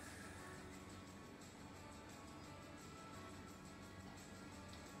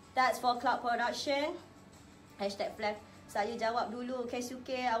 That's for Cloud Production. #flag. Saya jawab dulu.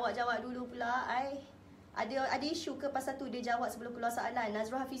 Kesuke, awak jawab dulu pula. Ada isu ke pasal tu dia jawab sebelum keluar soalan?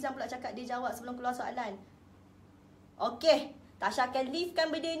 Nazrul Hafizan pula cakap dia jawab sebelum keluar soalan. Okay. Tasha akan leavekan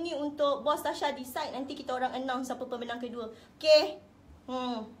benda ni untuk bos Tasha decide. Nanti kita orang announce siapa pemenang kedua. Okay.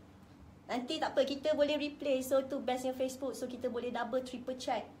 Nanti tak apa. Kita boleh replay. So tu bestnya Facebook. So kita boleh double, triple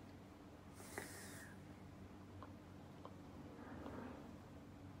check.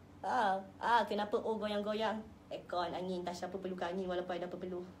 Kenapa goyang-goyang? Aircon, angin. Tasha pun perlukan angin walaupun ada apa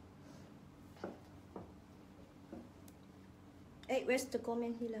perlu. Where's the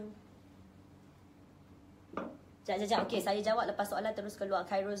comment hilang? Sekejap. Okay, saya jawab lepas soalan terus keluar.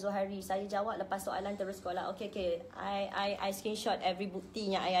 Khairul Zohari, saya jawab lepas soalan terus keluar. Okay. I screenshot every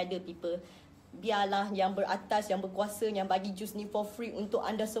bukti yang I ada, people. Biarlah yang beratas, yang berkuasa, yang bagi jus ni for free untuk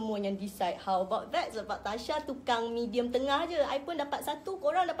anda semua yang decide. How about that? Sebab Tasha tukang medium tengah je. I pun dapat satu,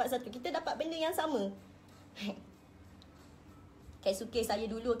 korang dapat satu. Kita dapat benda yang sama. Kesuke saya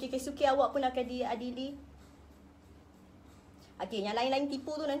dulu. Okay, Kesuke awak pun akan diadili. Okay, yang lain-lain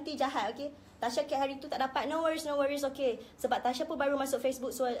tipu tu nanti jahat, okay. Tasha kat hari tu tak dapat. No worries, okay. Sebab Tasha pun baru masuk Facebook,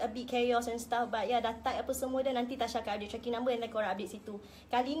 so a bit chaos and stuff. But yeah, dah type apa semua dah. Nanti Tasha akan update tracking number and then korang update situ.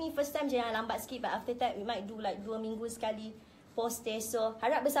 Kali ni first time je yang lambat sikit. But after that, we might do like 2 minggu sekali post test. So,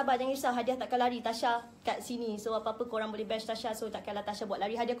 harap bersabar, jangan risau. Hadiah takkan lari. Tasha kat sini. So, apa-apa korang boleh bash Tasha. So, takkanlah Tasha buat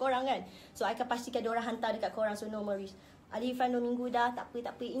lari hadiah korang kan. So, I akan pastikan diorang hantar dekat korang. So, no worries. Ali Irfan 2 minggu dah, tak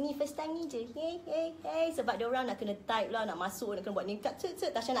apa. Ini first time ni je. Hey. Sebab diorang nak kena type lah, nak masuk, nak kena buat name card.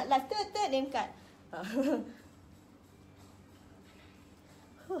 Tasha nak live, name card.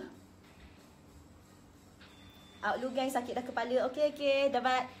 Outlook gang sakit dah kepala. Okay.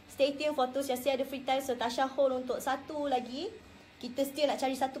 Dapat stay tune for tu. Siasa ada free time. So Tasha hold untuk satu lagi. Kita still nak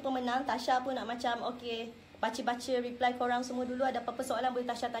cari satu pemenang. Tasha pun nak macam okay, baca-baca reply korang semua dulu. Ada apa-apa soalan boleh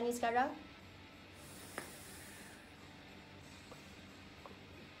Tasha tanya sekarang.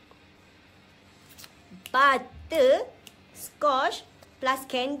 Butter scotch plus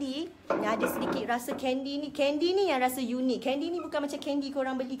candy yang ada sedikit rasa candy ni. Candy ni yang rasa unik. Candy ni bukan macam candy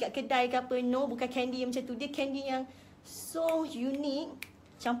korang beli kat kedai ke apa. No, bukan candy yang macam tu. Dia candy yang so unik.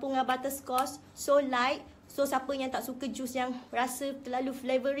 Campur dengan butterscotch. So light. So siapa yang tak suka jus yang rasa terlalu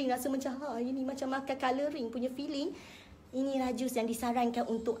flavoring, rasa macam ini macam makan colouring punya feeling, inilah jus yang disarankan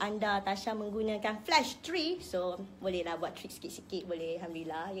untuk anda. Tasha menggunakan flash tree. So bolehlah buat trick sikit-sikit. Boleh.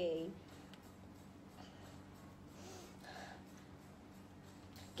 Alhamdulillah. Yay.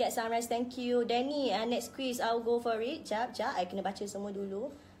 Cat Sunrise, thank you. Danny, next quiz, I'll go for it. Jap, I kena baca semua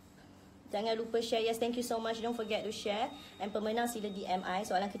dulu. Jangan lupa share. Yes, thank you so much. Don't forget to share. And pemenang sila DM I.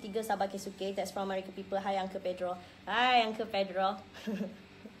 Soalan ketiga, Sabah Kesuke. That's from American people. Hi, Uncle Pedro. Hi, Uncle Pedro.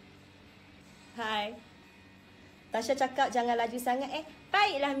 Hi. Tasha cakap jangan laju sangat.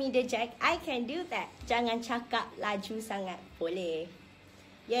 Baiklah, Media Jack. I can do that. Jangan cakap laju sangat. Boleh.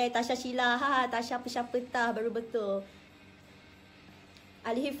 Yeah, Tasha Sheila. Tasha apa-siapa tah. Baru betul.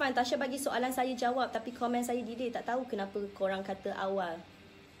 Ali Hifan, Tasha bagi soalan saya jawab tapi komen saya delay. Tak tahu kenapa korang kata awal.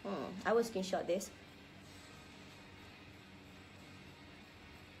 I will screenshot this.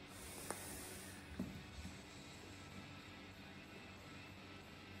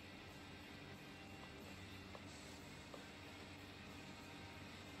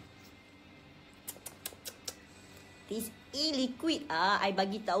 This Eliquid I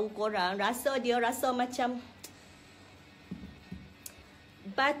bagi tahu korang. Rasa dia rasa macam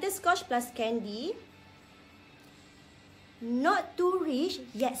butterscotch plus candy, not too rich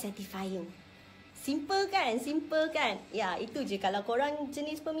yet satisfying. Simple kan? Simple kan? Ya, itu je. Kalau korang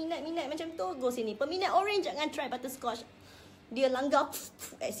jenis peminat-minat macam tu, go sini. Peminat orange, jangan try butterscotch. Dia langgar,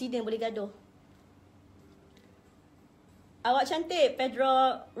 accident boleh gaduh. Awak cantik,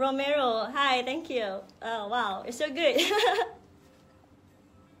 Pedro Romero. Hi, thank you. Oh, wow, it's so good.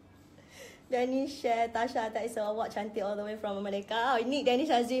 Danisha, Tasha, tak so awak cantik all the way from America. Oh, ini Danish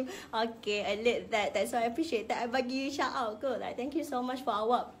Azim. Okay, I like that. That's why I appreciate that. I bagi shout out ke. Like, thank you so much for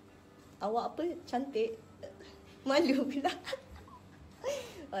awak. Awak apa? Cantik. Malu pula.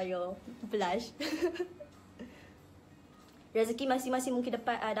 Ayo, blush. Rezeki masing-masing mungkin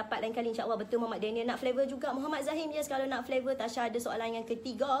dapat lain kali, insyaAllah. Betul Muhammad Daniel. Nak flavor juga Muhammad Zahim. Yes, kalau nak flavor. Tasha ada soalan yang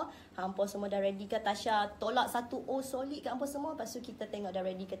ketiga. Hampa semua dah ready ke? Tasha tolak 1O solid ke hampa semua? Lepas tu kita tengok dah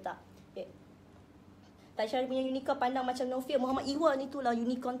ready ke tak. Okay. Tasha punya unicorn pandang macam no fear. Muhammad Iwan itulah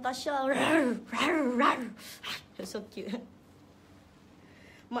unicorn Tasha. So cute.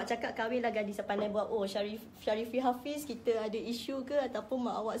 Mak cakap kahwinlah gadis sepandai buat. Oh, Syarifi Hafiz, kita ada isu ke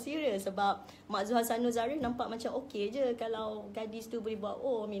ataupun mak awak serius? Sebab Mak Zuhal Sanur Zarif nampak macam okey je. Kalau gadis tu boleh buat,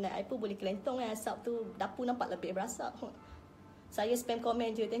 oh minat I pun boleh kelentong kan. Asap tu, dapur nampak lebih berasap. Saya spam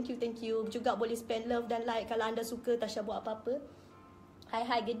komen je, thank you. Juga boleh spam love dan like kalau anda suka Tasha buat apa-apa.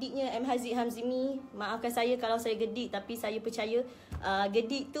 Hai gediknya M. Haziq Hamzimi. Maafkan saya kalau saya gedik, tapi saya percaya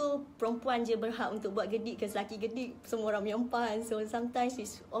gedik tu perempuan je berhak untuk buat gedik. Ke lelaki gedik semua orang menyampan. So sometimes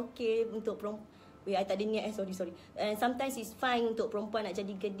it's okay untuk perempuan. Wait, I tak ada niat sorry. And sometimes it's fine untuk perempuan nak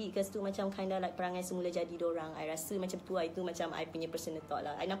jadi gedik. Ke tu macam kinda like perangai semula jadi dorang. I rasa macam tu lah. Itu macam I punya personal thought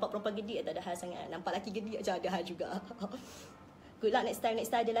lah. I nampak perempuan gedik tak ada hal sangat. Nampak lelaki gedik macam ada hal juga. Good luck next time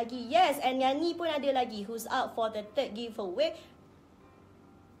ada lagi. Yes, and yang ni pun ada lagi. Who's out for the third giveaway?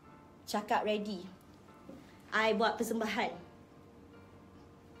 Cakap ready. I buat persembahan.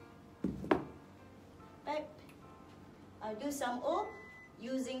 Baik. I'll do some O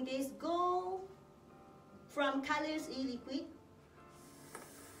using this gold from Colors Eliquid.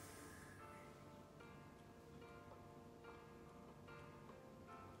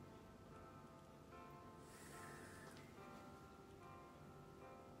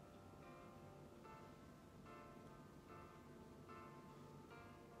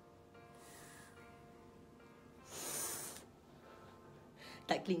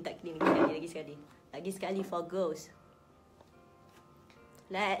 Tak clean. Lagi sekali for ghost.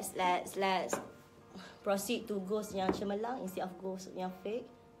 Let's proceed to ghost yang cemerlang instead of ghost yang fake.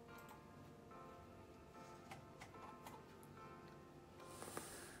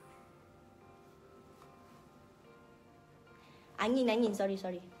 Angin, sorry.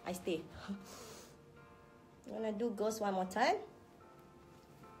 I stay. I'm gonna do ghost one more time.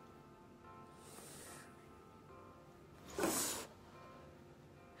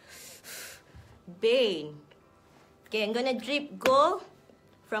 Bane. Okay, I'm gonna drip gold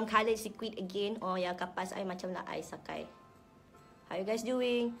from Colors Liquid again. Oh ya, kapas I macam lah I sakai. How you guys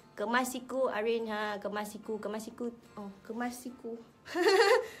doing? Kemasiku Arin ha, kemasiku. Oh, kemasiku.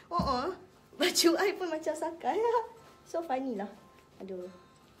 Baju I pun macam sakai. So funny lah. Aduh.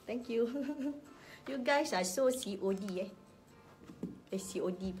 Thank you. You guys are so COD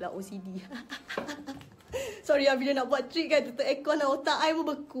COD pula OCD. Sorry lah, bila nak buat trick kan, tutup aircon lah, otak I pun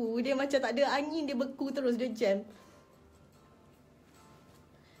beku. Dia macam tak ada angin, dia beku terus, dia jam.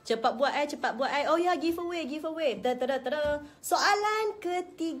 Cepat buat I. Oh ya, giveaway. Soalan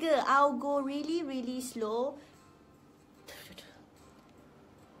ketiga. I'll go really slow.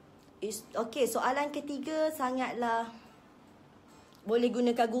 Okay, soalan ketiga sangatlah boleh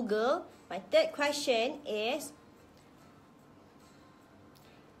gunakan Google. My third question is,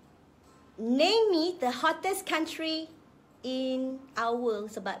 name me the hottest country in our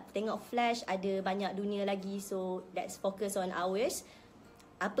world. Sebab tengok flash ada banyak dunia lagi. So let's focus on ours.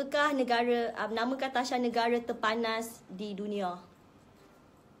 Apakah namakah Tasha negara terpanas di dunia?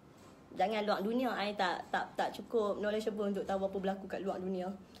 Jangan luar dunia. I tak cukup knowledgeable untuk tahu apa berlaku kat luar dunia.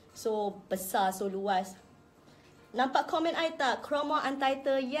 So besar, so luas. Nampak komen I tak? Chroma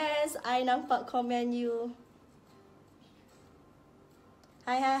Untitled. Yes, I nampak komen you.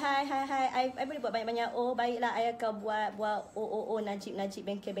 Hai. I boleh buat banyak-banyak. Oh, baiklah. I akan buat Najib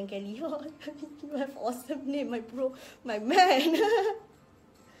bengkel Leo. You have awesome name, my bro. My man.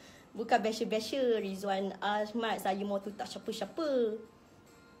 Bukan basher Rizwan Ahmad. Saya mau tu tak siapa-siapa.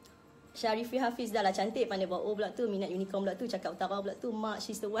 Syarifi Hafiz dah lah cantik, pandai buat pula tu. Minat unicorn pula tu. Cakap utara pula tu. Mak,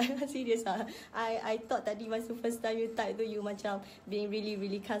 she's the one. Serious lah. I thought tadi masa first time you type tu, you macam being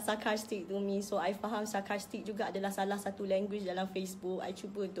really sarcastic to me. So I faham sarcastic juga adalah salah satu language dalam Facebook. I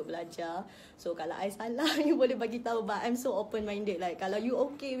cuba untuk belajar. So kalau I salah, you boleh bagi tahu. But I'm so open minded. Like kalau you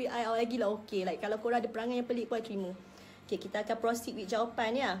okay with I lagi lah okay. Like kalau korang ada perangai yang pelik pun I terima. Okay, kita akan proceed with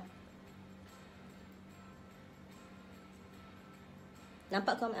jawapan ya.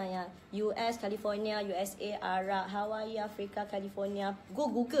 Nampak ya. US, California, USA, Arab, Hawaii, Afrika, California.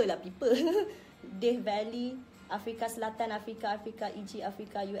 Go Google lah people. Death Valley, Afrika Selatan, Afrika, Egypt,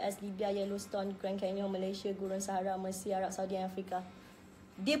 Afrika, US, Libya, Yellowstone, Grand Canyon, Malaysia, Gurun Sahara, Mesir, Arab Saudi dan Afrika.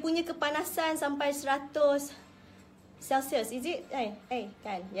 Dia punya kepanasan sampai 100 Celsius, is it?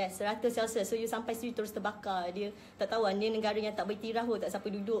 Kan? Yes, 100 Celsius. So you sampai situ terus terbakar. Dia tak tahu dia negara yang tak bertiraf pun, tak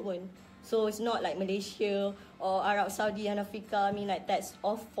siapa duduk pun. So it's not like Malaysia or Arab Saudi and Africa. I mean like that's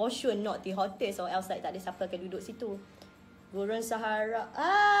for sure not the hottest, or else like tak ada siapa akan duduk situ. Gurun Sahara.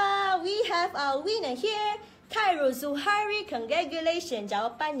 We have our winner here. Cairo Zuhairi, congratulations.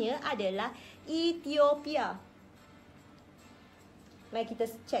 Jawapannya adalah Ethiopia. Mari kita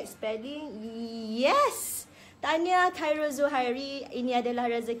check spelling. Yes. Tahniah Cairo Zuhairi, ini adalah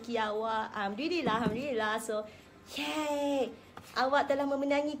rezeki awak. Alhamdulillah. So, yay. Awak telah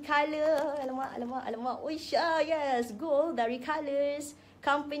memenangi color. Alamak. Oisha, yes. Gold dari Colors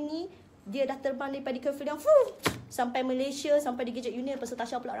Company. Dia dah terbang daripada Kefidan sampai Malaysia, sampai di Gadget Union. Lepas tu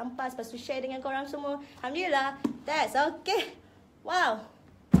Tasha pula rampas. Lepas tu share dengan korang semua. Alhamdulillah. That's okay. Wow.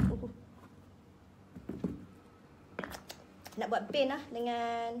 Nak buat pen lah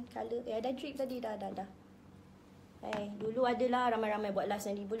dengan color. Ada drip tadi dah. Dulu adalah ramai-ramai buat live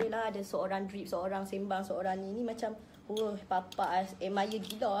sendiri. Boleh lah ada seorang drip, seorang sembang, seorang ni. Ni macam papa admire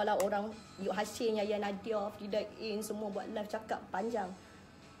gila lah orang. Yuk Hashim, Yaya Nadia, Frida In, semua buat live cakap panjang.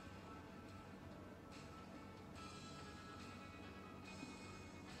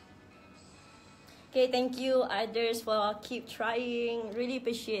 Okay, thank you others for keep trying. Really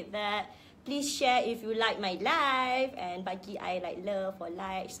appreciate that. Please share if you like my live, and bagi I like love for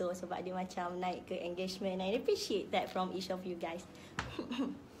like. So sebab dia macam naik ke engagement. I appreciate that from each of you guys.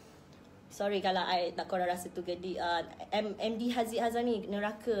 Sorry kalau I tak korang rasa tu gedi. MD Haziq Hazani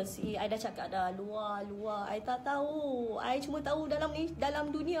neraka. I dah cakap dah luar. I tak tahu. I cuma tahu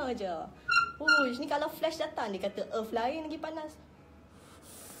dalam dunia je. Ni kalau flash datang dia kata earth lain lagi panas.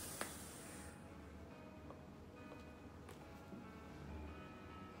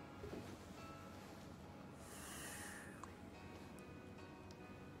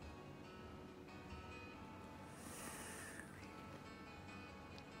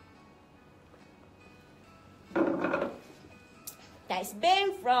 That's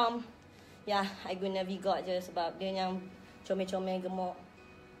been from I guna V-God je sebab dia yang comel-comel gemuk.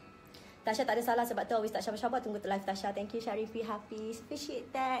 Tasha tak ada salah sebab tu always tak sabar-sabar tunggu live Tasha. Thank you Syarifi Hafiz. Appreciate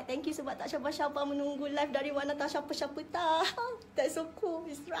that. Thank you sebab tak sabar-sabar menunggu live dari mana Tasha siapa tahu. That's so cool.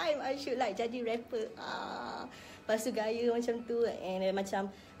 It's rhyme. I should like jadi rapper. Lepas tu gaya macam tu. And macam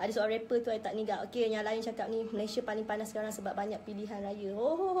ada seorang rapper tu I tak nigak. Okay, yang lain cakap ni Malaysia paling panas sekarang sebab banyak pilihan raya.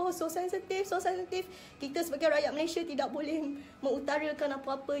 So sensitif. Kita sebagai rakyat Malaysia tidak boleh mengutarakan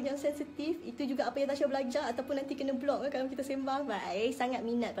apa-apa yang sensitif. Itu juga apa yang Tasha belajar. Ataupun nanti kena block kalau kita sembang. Baik, sangat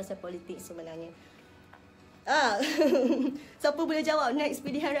minat pasal politik sebenarnya. Siapa boleh jawab next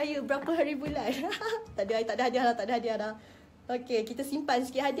pilihan raya berapa hari bulan? Tak ada hadiah dah. Okay, kita simpan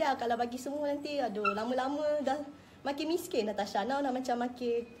sikit hadiah. Kalau bagi semua nanti, lama-lama dah makin miskin Natasha. Now dah macam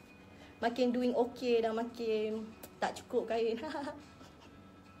makin doing okay, dah makin tak cukup kain.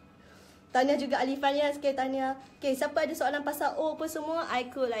 Tanya juga Alifania sikit, tanya. Okay, siapa ada soalan pasal apa semua,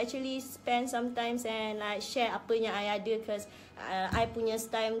 I could actually spend sometimes and like share apa yang I ada. Cause I punya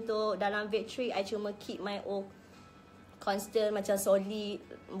style tu dalam victory, I cuma keep my O constant, macam solid.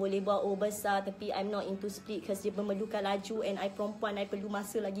 Boleh buat O besar, tapi I'm not into split cause dia memerlukan laju. And I perempuan, I perlu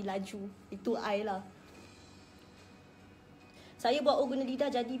masa lagi laju. Itu I lah. Saya buat O guna lidah,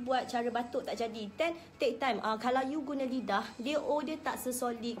 jadi buat cara batuk tak jadi. Then take time. Kalau you guna lidah, dia O dia tak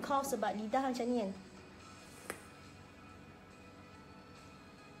sesolid kau sebab lidah macam ni kan.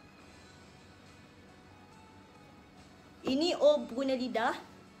 Ini O guna lidah.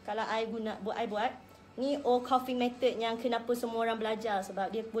 Kalau I buat. Ni O coughing method yang kenapa semua orang belajar. Sebab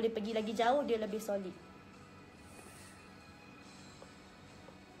dia boleh pergi lagi jauh, dia lebih solid.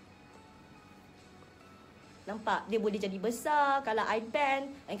 Nampak? Dia boleh jadi besar. Kalau I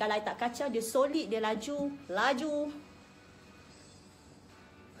bend, dan kalau I tak kacau, dia solid, dia laju.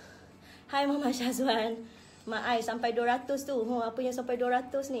 Hai Mama Syazwan. Mak I sampai 200 tu. Apa yang sampai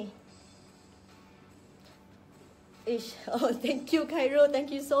 200 ni? Thank you Cairo.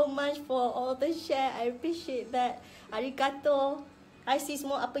 Thank you so much for all the share. I appreciate that. Arigato. I see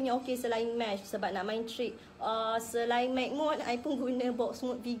semua apa yang okay selain mesh sebab nak main trick. Selain Mac mode, I pun guna box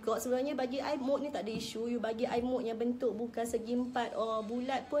mode V-God. Sebenarnya bagi I mode ni tak ada isu. You bagi I mode yang bentuk bukan segi empat or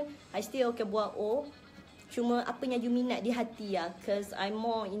bulat pun, I still okay buat O. Cuma apa yang you minat di hati lah. Cause I'm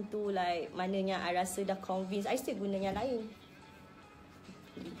more into like mana yang I rasa dah convince, I still guna yang lain.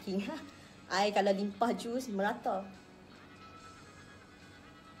 Leaking. I kalau limpah jus merata.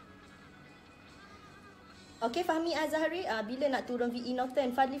 Okay, Fahmi Azhari, bila nak turun VE Norton?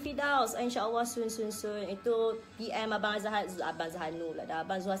 Fadli Fidaus, insyaAllah soon. Itu PM Abang Zahanu lah dah.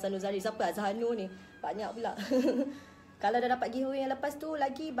 Abang Zuhasan Nuzari. Siapa Zahanu ni? Banyak pula. Kalau dah dapat giveaway yang lepas tu,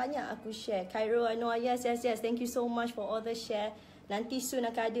 lagi banyak aku share. Cairo, Anwar, yes. Thank you so much for all the share. Nanti soon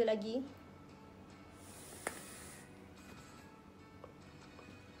akan ada lagi.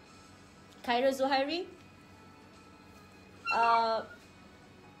 Cairo Zuhairi.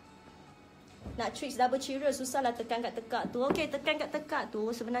 Nak tricks double cheerer, susah lah tekan kat tekak tu. Okay, tekan kat tekak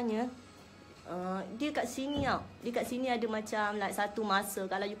tu sebenarnya dia kat sini tau. Dia kat sini ada macam like satu masa.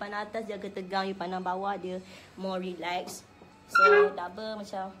 Kalau you pandang atas dia agak tegang, you pandang bawah dia more relax. So double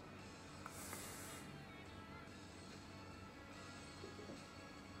macam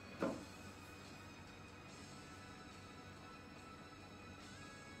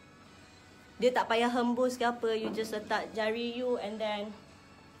dia tak payah hembus ke apa. You just letak jari you and then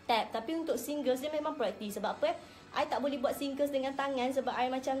tap. Tapi untuk singles dia memang praktis. Sebab apa I tak boleh buat singles dengan tangan. Sebab I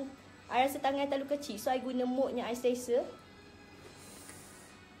rasa tangan terlalu kecil. So I guna mode-nya I selesa.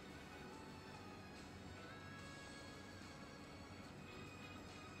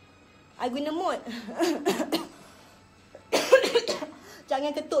 I guna mode.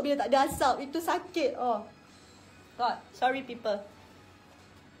 Jangan ketuk bila tak ada asap. Itu sakit. Oh God, sorry people.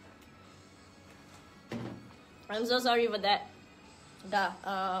 I'm so sorry for that. Dah,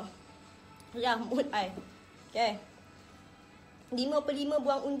 mood I. Okay. 5/5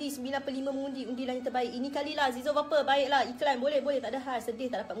 buang undi, 9/5 mengundi. Undilan yang terbaik. Ini kalilah Zizo apa? Baiklah, iklan. Boleh. Tak ada hal. Sedih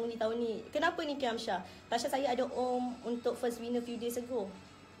tak dapat mengundi tahun ni. Kenapa ni Kiamsha? Tasha, saya ada untuk first winner few days ago.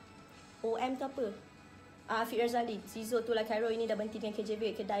 OM tu apa? Afiq Razali. Zizo tu lah Cairo ini dah berhenti dengan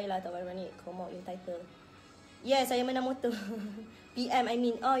KJB. Kedai lah tak mana ni. Come out your title. Yes, saya menang motor. PM I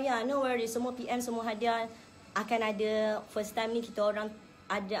mean. Oh yeah, no worries. Semua PM, semua hadiah akan ada. First time ni kita orang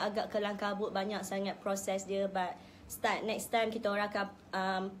ada agak kelang kabut, banyak sangat proses dia. But start next time kita orang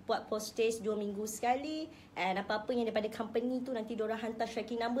akan buat postage 2 minggu sekali. And apa-apa yang daripada company tu nanti diorang hantar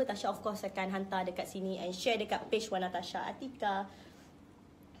tracking number. Tasha of course akan hantar dekat sini and share dekat page Wan Natasha Atika.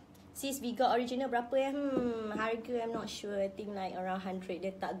 Sis, we got original berapa ya? Harga I'm not sure. I think like around 100.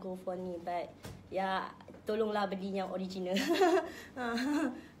 Dia tak go for ni. But ya, tolonglah beli yang original.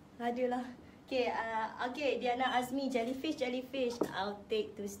 Adalah. Okay, Diana Azmi, jellyfish. I'll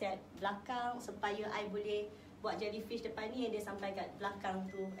take 2 step belakang supaya I boleh buat jellyfish depan ni and dia sampai kat belakang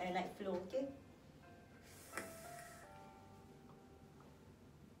tu and like flow, okay?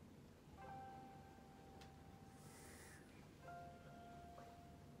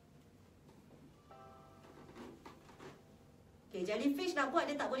 Okay, jellyfish nak buat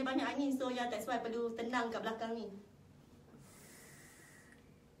dia tak boleh banyak angin, so ya, that's why perlu tenang kat belakang ni.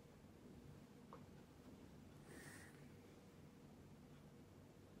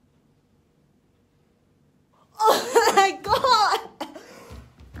 Oh my god.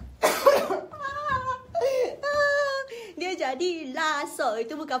 Dia jadi laso.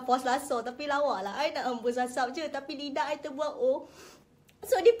 Itu bukan pos laso tapi lawak lah. I nak hembus asap je tapi lidah I terbuat O.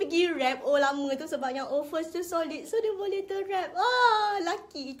 So dia pergi rap O lama tu sebab yang O first tu solid. So dia boleh ter-rap.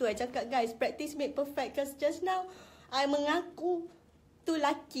 Lucky. Itu I cakap guys, practice make perfect. Cause just now I mengaku tu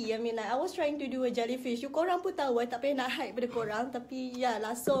lucky. I mean like I was trying to do a jellyfish. You korang pun tahu I tak payah nak hide pada korang. Tapi ya,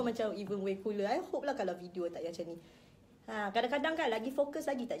 laso macam even way cooler. I hope lah kalau video tak macam ni. Kadang-kadang kan lagi fokus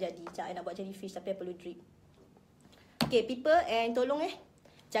lagi tak jadi. Macam I nak buat jellyfish tapi I perlu drip. Okay people, and tolong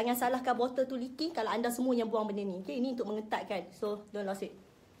jangan salahkan botol tu leaking kalau anda semua yang buang benda ni. Okay, ini untuk mengetatkan. So don't lose it.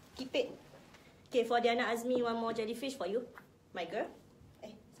 Keep it. Okay, for Diana Azmi, one more jellyfish for you, my girl.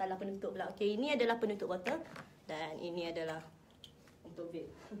 Salah penutup pula. Okay, ini adalah penutup botol. Dan ini adalah untuk vape.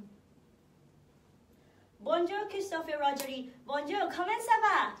 Bonjour Christopher Rogeri. Bonjour, comment ça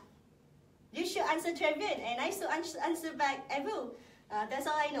va? You should answer Trevin and I should answer back Evu. That's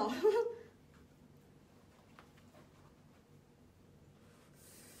all I know.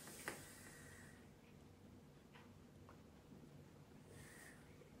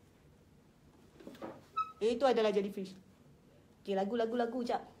 Itu adalah jellyfish. Okay, lagu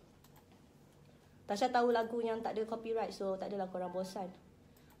jap. Tasha tahu lagu yang tak ada copyright, so tak adalah korang bosan.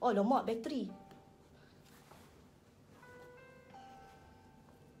 Oh, lemak bateri.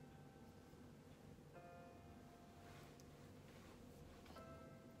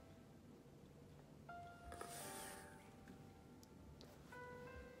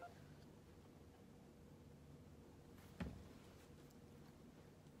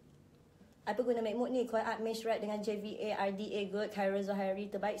 Apa guna make mood ni? Koi art mesh rap dengan JVA, RDA good. Khairul Zahari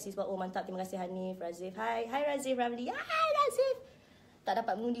terbaik sis buat. Oh mantap, terima kasih Hanif, Razif. Hai Razif Ramli. Hai Razif. Tak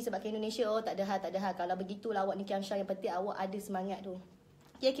dapat mengundi sebab ke Indonesia. Oh tak ada hal. Kalau begitulah awak ni Kiamsha, yang penting awak ada semangat tu.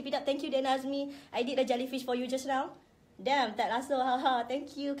 Yeah, keep it up. Thank you, Dan Azmi. I did the jellyfish for you just now. Damn, tak rasa. Haha.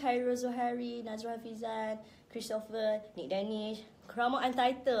 Thank you, Khairul Zohari, Nazrul Hafizan, Christopher, Nick Danish. Kramo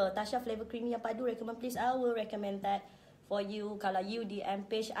Untitled, Tasha flavor creamy yang padu. Recommend please. I will recommend that for you. Kalau you DM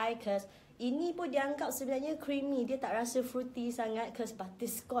page I, cause ini pun dianggap sebenarnya creamy. Dia tak rasa fruity sangat cause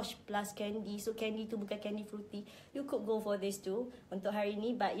butterscotch plus candy. So candy tu bukan candy fruity. You could go for this too untuk hari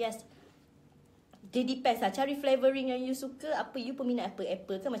ni. But yes, dia depends lah. Cari flavoring yang you suka. Apa you peminat apa?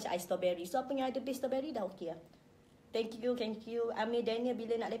 Apple ke macam ice strawberry. So apa yang ada base strawberry dah okay lah. Thank you, thank you. Amir Daniel,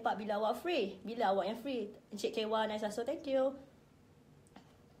 bila nak lepak? Bila awak free? Bila awak yang free? Encik Kewa, nice lah. So thank you.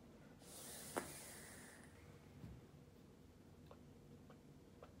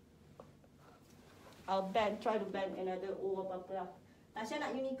 I'll try to ban another apa-apa lah. Tasha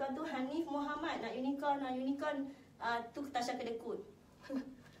nak unicorn tu, Hanif Muhammad nak unicorn. Tu Tasha kena kod.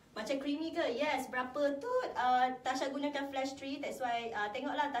 Macam creamy ke? Yes. Berapa tu? Tasha gunakan flash tree. That's why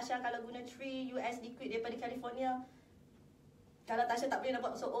tengoklah Tasha kalau guna 3 US liquid daripada California. Kalau Tasha tak boleh nak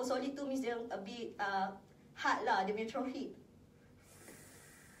buat solid tu means dia a bit hard lah. Dia punya throw heat.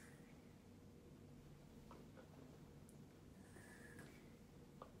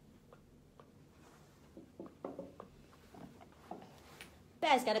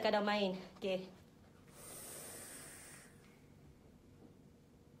 Best kadang-kadang main. Okay.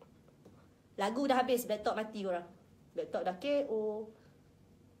 Lagu dah habis. Laptop mati korang. Laptop dah KO.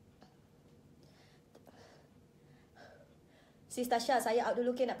 Sis Tasha, saya out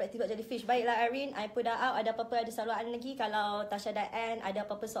dulu nak praktis buat jellyfish. Baiklah Arin, I pun dah out. Ada apa-apa, ada soalan lagi. Kalau Tasha dah end, ada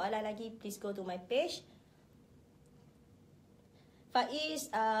apa-apa soalan lagi, please go to my page.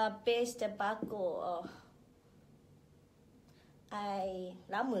 Faiz, base tobacco. I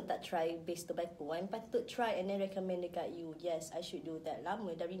lama tak try base tobacco. I patut try and then recommend dekat you. Yes, I should do that.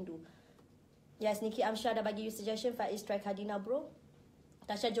 Lama dah rindu. Yes, Nikki Amsyah dah bagi you suggestion. Faiz, try Cardina bro.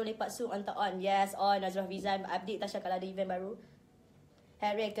 Tasha jom lepak soon on. Yes, on. Nazrul Hafizan update Tasha kalau ada event baru.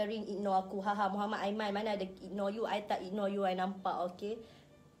 Harry kering ignore aku. Haha, Muhammad Aiman mana ada ignore you. I tak ignore you. I nampak, okay.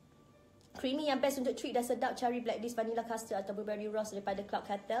 Creamy yang best untuk treat dah sedap. Cari blacklist vanilla custard atau blueberry rose daripada Club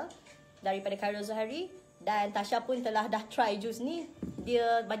Cartel. Daripada Khairul Zohari. Dan Tasha pun telah dah try jus ni.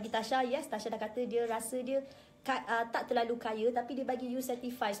 Dia bagi Tasha, yes, Tasha dah kata dia rasa dia tak terlalu kaya. Tapi dia bagi you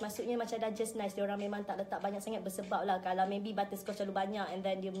certified. Maksudnya macam dah just nice. Dia orang memang tak letak banyak sangat bersebab lah. Kalau maybe butterscotch terlalu banyak and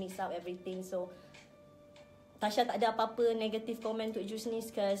then dia mix up everything. So Tasha tak ada apa-apa negative comment untuk jus ni.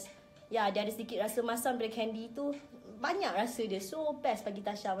 Cause ya, dia ada sedikit rasa masam dari candy tu. Banyak rasa dia. So best bagi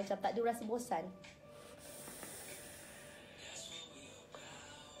Tasha. Macam tak ada rasa bosan.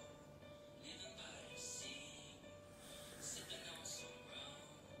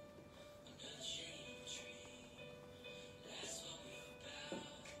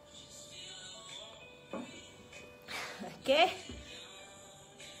 Okay.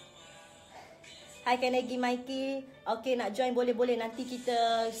 Hai Kennedy Mikey. Okay, nak join boleh-boleh. Nanti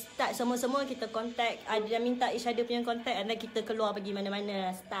kita start semua-semua. Kita contact. Ada minta each other punya contact. And then kita keluar pergi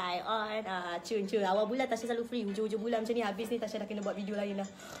mana-mana. Style on. Cun. Awal bulan Tasha selalu free. Hujung-hujung bulan macam ni. Habis ni Tasha dah kena buat video lain dah.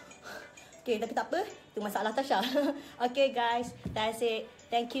 Okay, tapi tak apa. Itu masalah Tasha. Okay guys. That's it.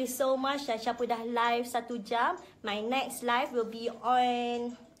 Thank you so much. Tasha pun dah live 1 jam. My next live will be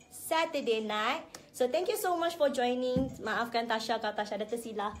on Saturday night. So thank you so much for joining. Maafkan Tasha kalau Tasha ada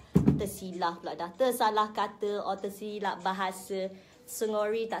tersilap pula dah. Tersalah kata atau tersilap bahasa.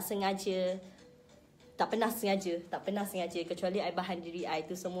 Sengori tak sengaja. Tak pernah sengaja. Kecuali I bahan diri I.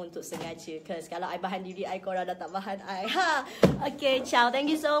 Itu semua untuk sengaja. Because kalau I bahan diri I, korang dah tak bahan I. Okay, ciao.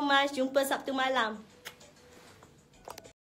 Thank you so much. Jumpa Sabtu malam.